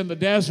Jesus is in the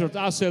desert,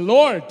 I say,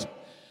 Lord,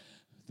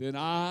 then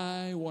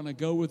I want to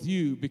go with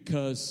you,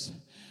 because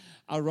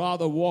I'd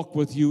rather walk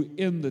with you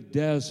in the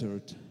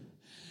desert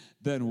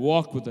than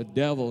walk with the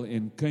devil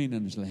in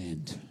Canaan's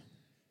land.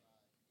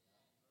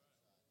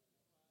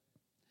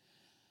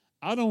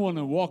 I don't want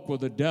to walk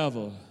with the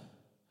devil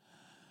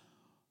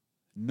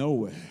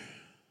nowhere.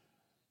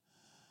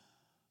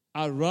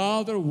 I'd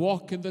rather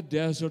walk in the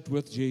desert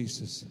with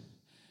Jesus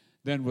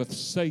than with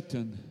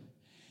Satan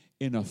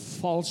in a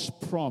false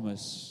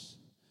promise.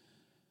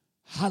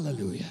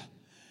 Hallelujah.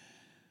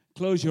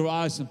 Close your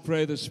eyes and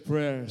pray this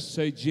prayer.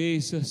 Say,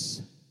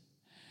 Jesus.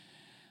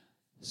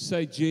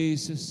 Say,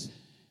 Jesus.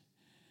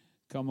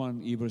 Come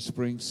on, Eber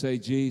Springs. Say,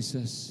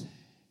 Jesus.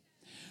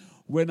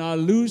 When I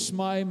lose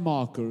my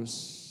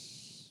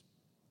markers,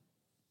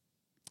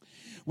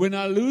 when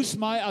I lose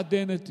my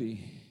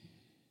identity,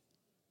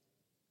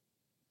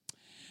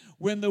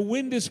 when the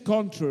wind is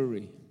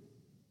contrary,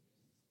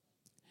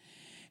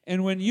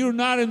 and when you're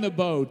not in the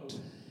boat,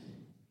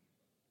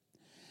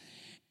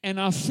 and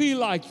I feel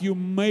like you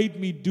made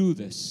me do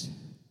this,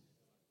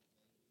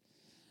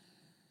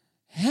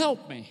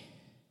 help me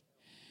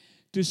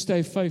to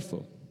stay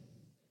faithful.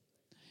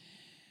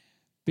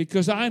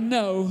 Because I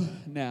know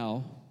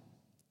now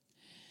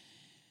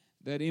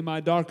that in my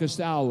darkest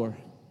hour,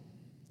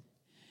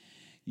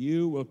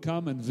 you will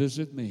come and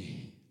visit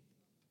me.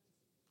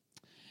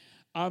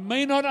 I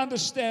may not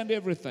understand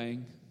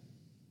everything,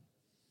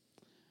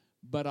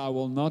 but I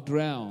will not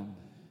drown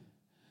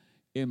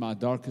in my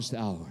darkest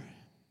hour.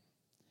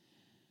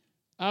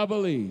 I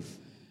believe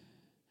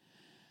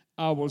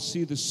I will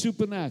see the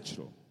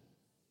supernatural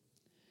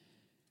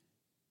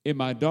in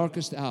my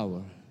darkest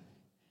hour.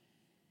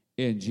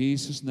 In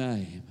Jesus'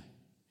 name,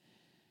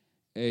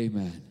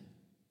 amen.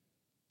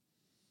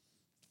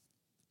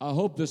 I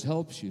hope this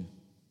helps you.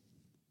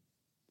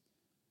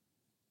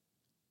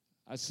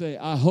 I say,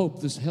 I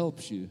hope this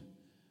helps you.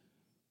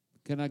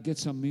 Can I get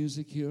some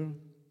music here?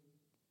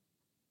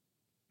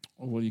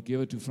 Or will you give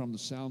it to from the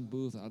sound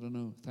booth? I don't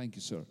know. Thank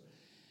you, sir.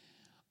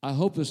 I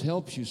hope this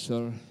helps you,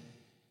 sir.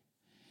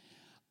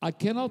 I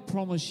cannot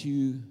promise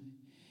you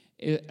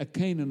a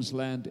Canaan's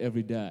land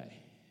every day.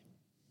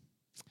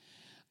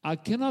 I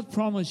cannot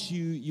promise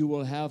you you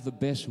will have the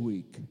best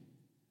week.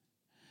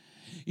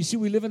 You see,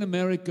 we live in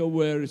America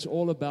where it's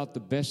all about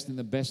the best and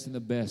the best and the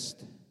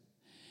best.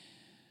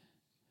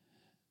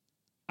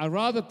 I'd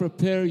rather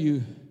prepare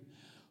you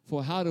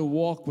for how to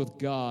walk with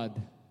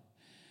God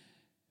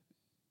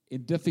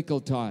in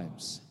difficult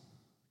times.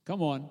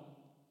 Come on.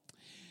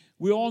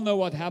 We all know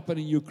what happened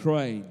in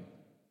Ukraine.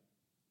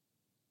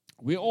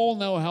 We all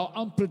know how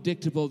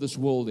unpredictable this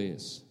world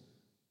is.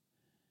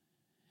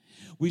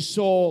 We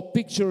saw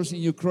pictures in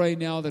Ukraine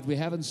now that we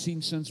haven't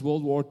seen since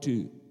World War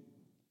II.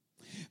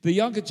 The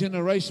younger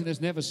generation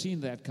has never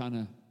seen that kind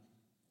of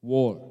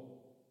war.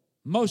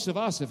 Most of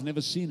us have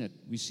never seen it.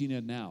 We've seen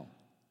it now.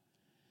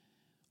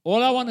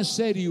 All I want to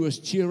say to you is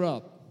cheer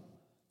up.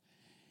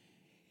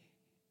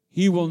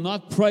 He will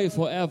not pray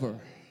forever.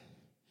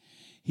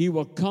 He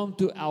will come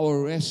to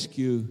our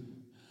rescue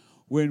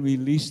when we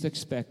least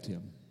expect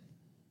Him.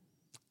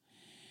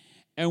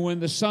 And when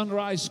the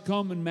sunrise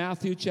came in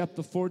Matthew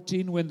chapter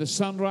 14, when the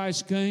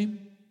sunrise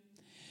came,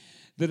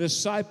 the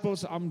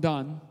disciples, I'm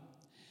done.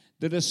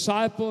 The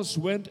disciples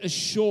went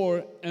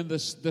ashore, and the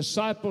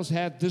disciples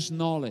had this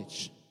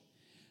knowledge.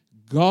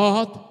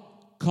 God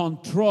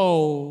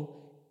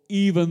control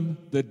even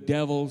the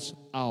devil's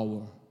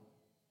hour.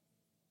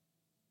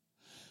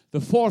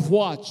 The fourth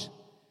watch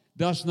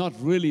does not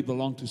really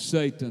belong to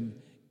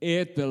Satan.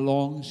 It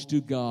belongs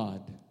to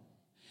God.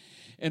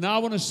 And I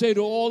want to say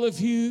to all of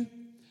you,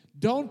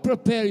 don't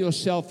prepare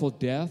yourself for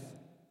death.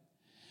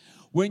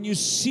 When you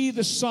see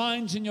the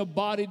signs in your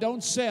body,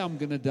 don't say, I'm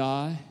going to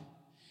die.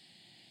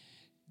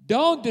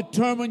 Don't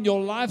determine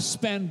your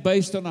lifespan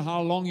based on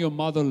how long your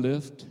mother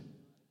lived.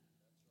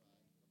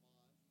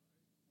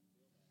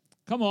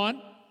 Come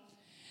on.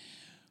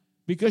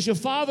 Because your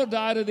father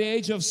died at the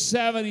age of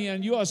 70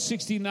 and you are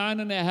 69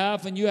 and a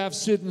half and you have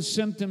certain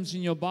symptoms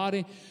in your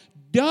body,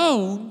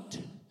 don't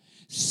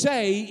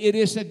say it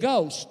is a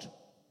ghost.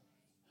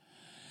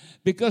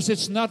 Because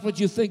it's not what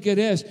you think it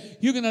is.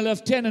 You're going to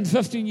live 10 and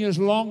 15 years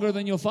longer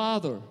than your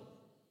father.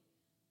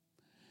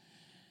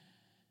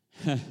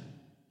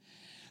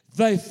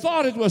 They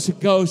thought it was a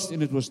ghost,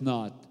 and it was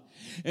not.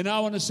 And I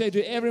want to say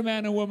to every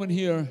man and woman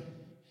here,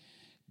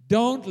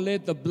 don't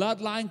let the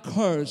bloodline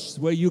curse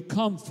where you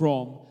come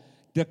from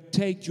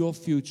dictate your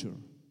future.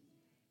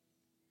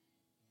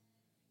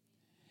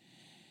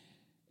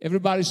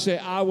 Everybody say,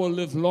 I will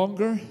live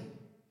longer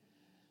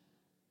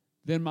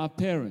than my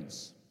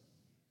parents.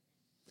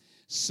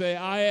 Say,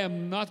 I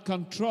am not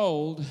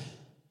controlled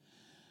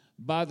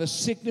by the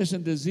sickness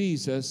and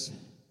diseases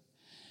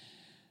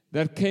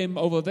that came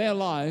over their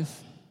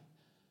life.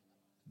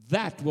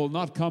 That will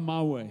not come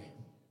my way.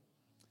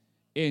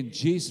 In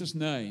Jesus'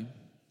 name.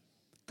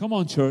 Come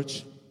on,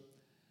 church.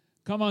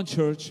 Come on,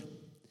 church.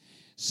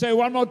 Say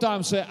one more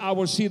time. Say, I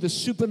will see the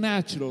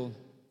supernatural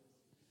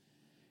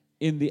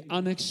in the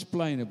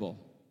unexplainable.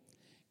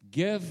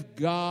 Give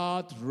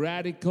God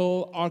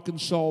radical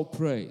Arkansas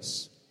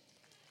praise.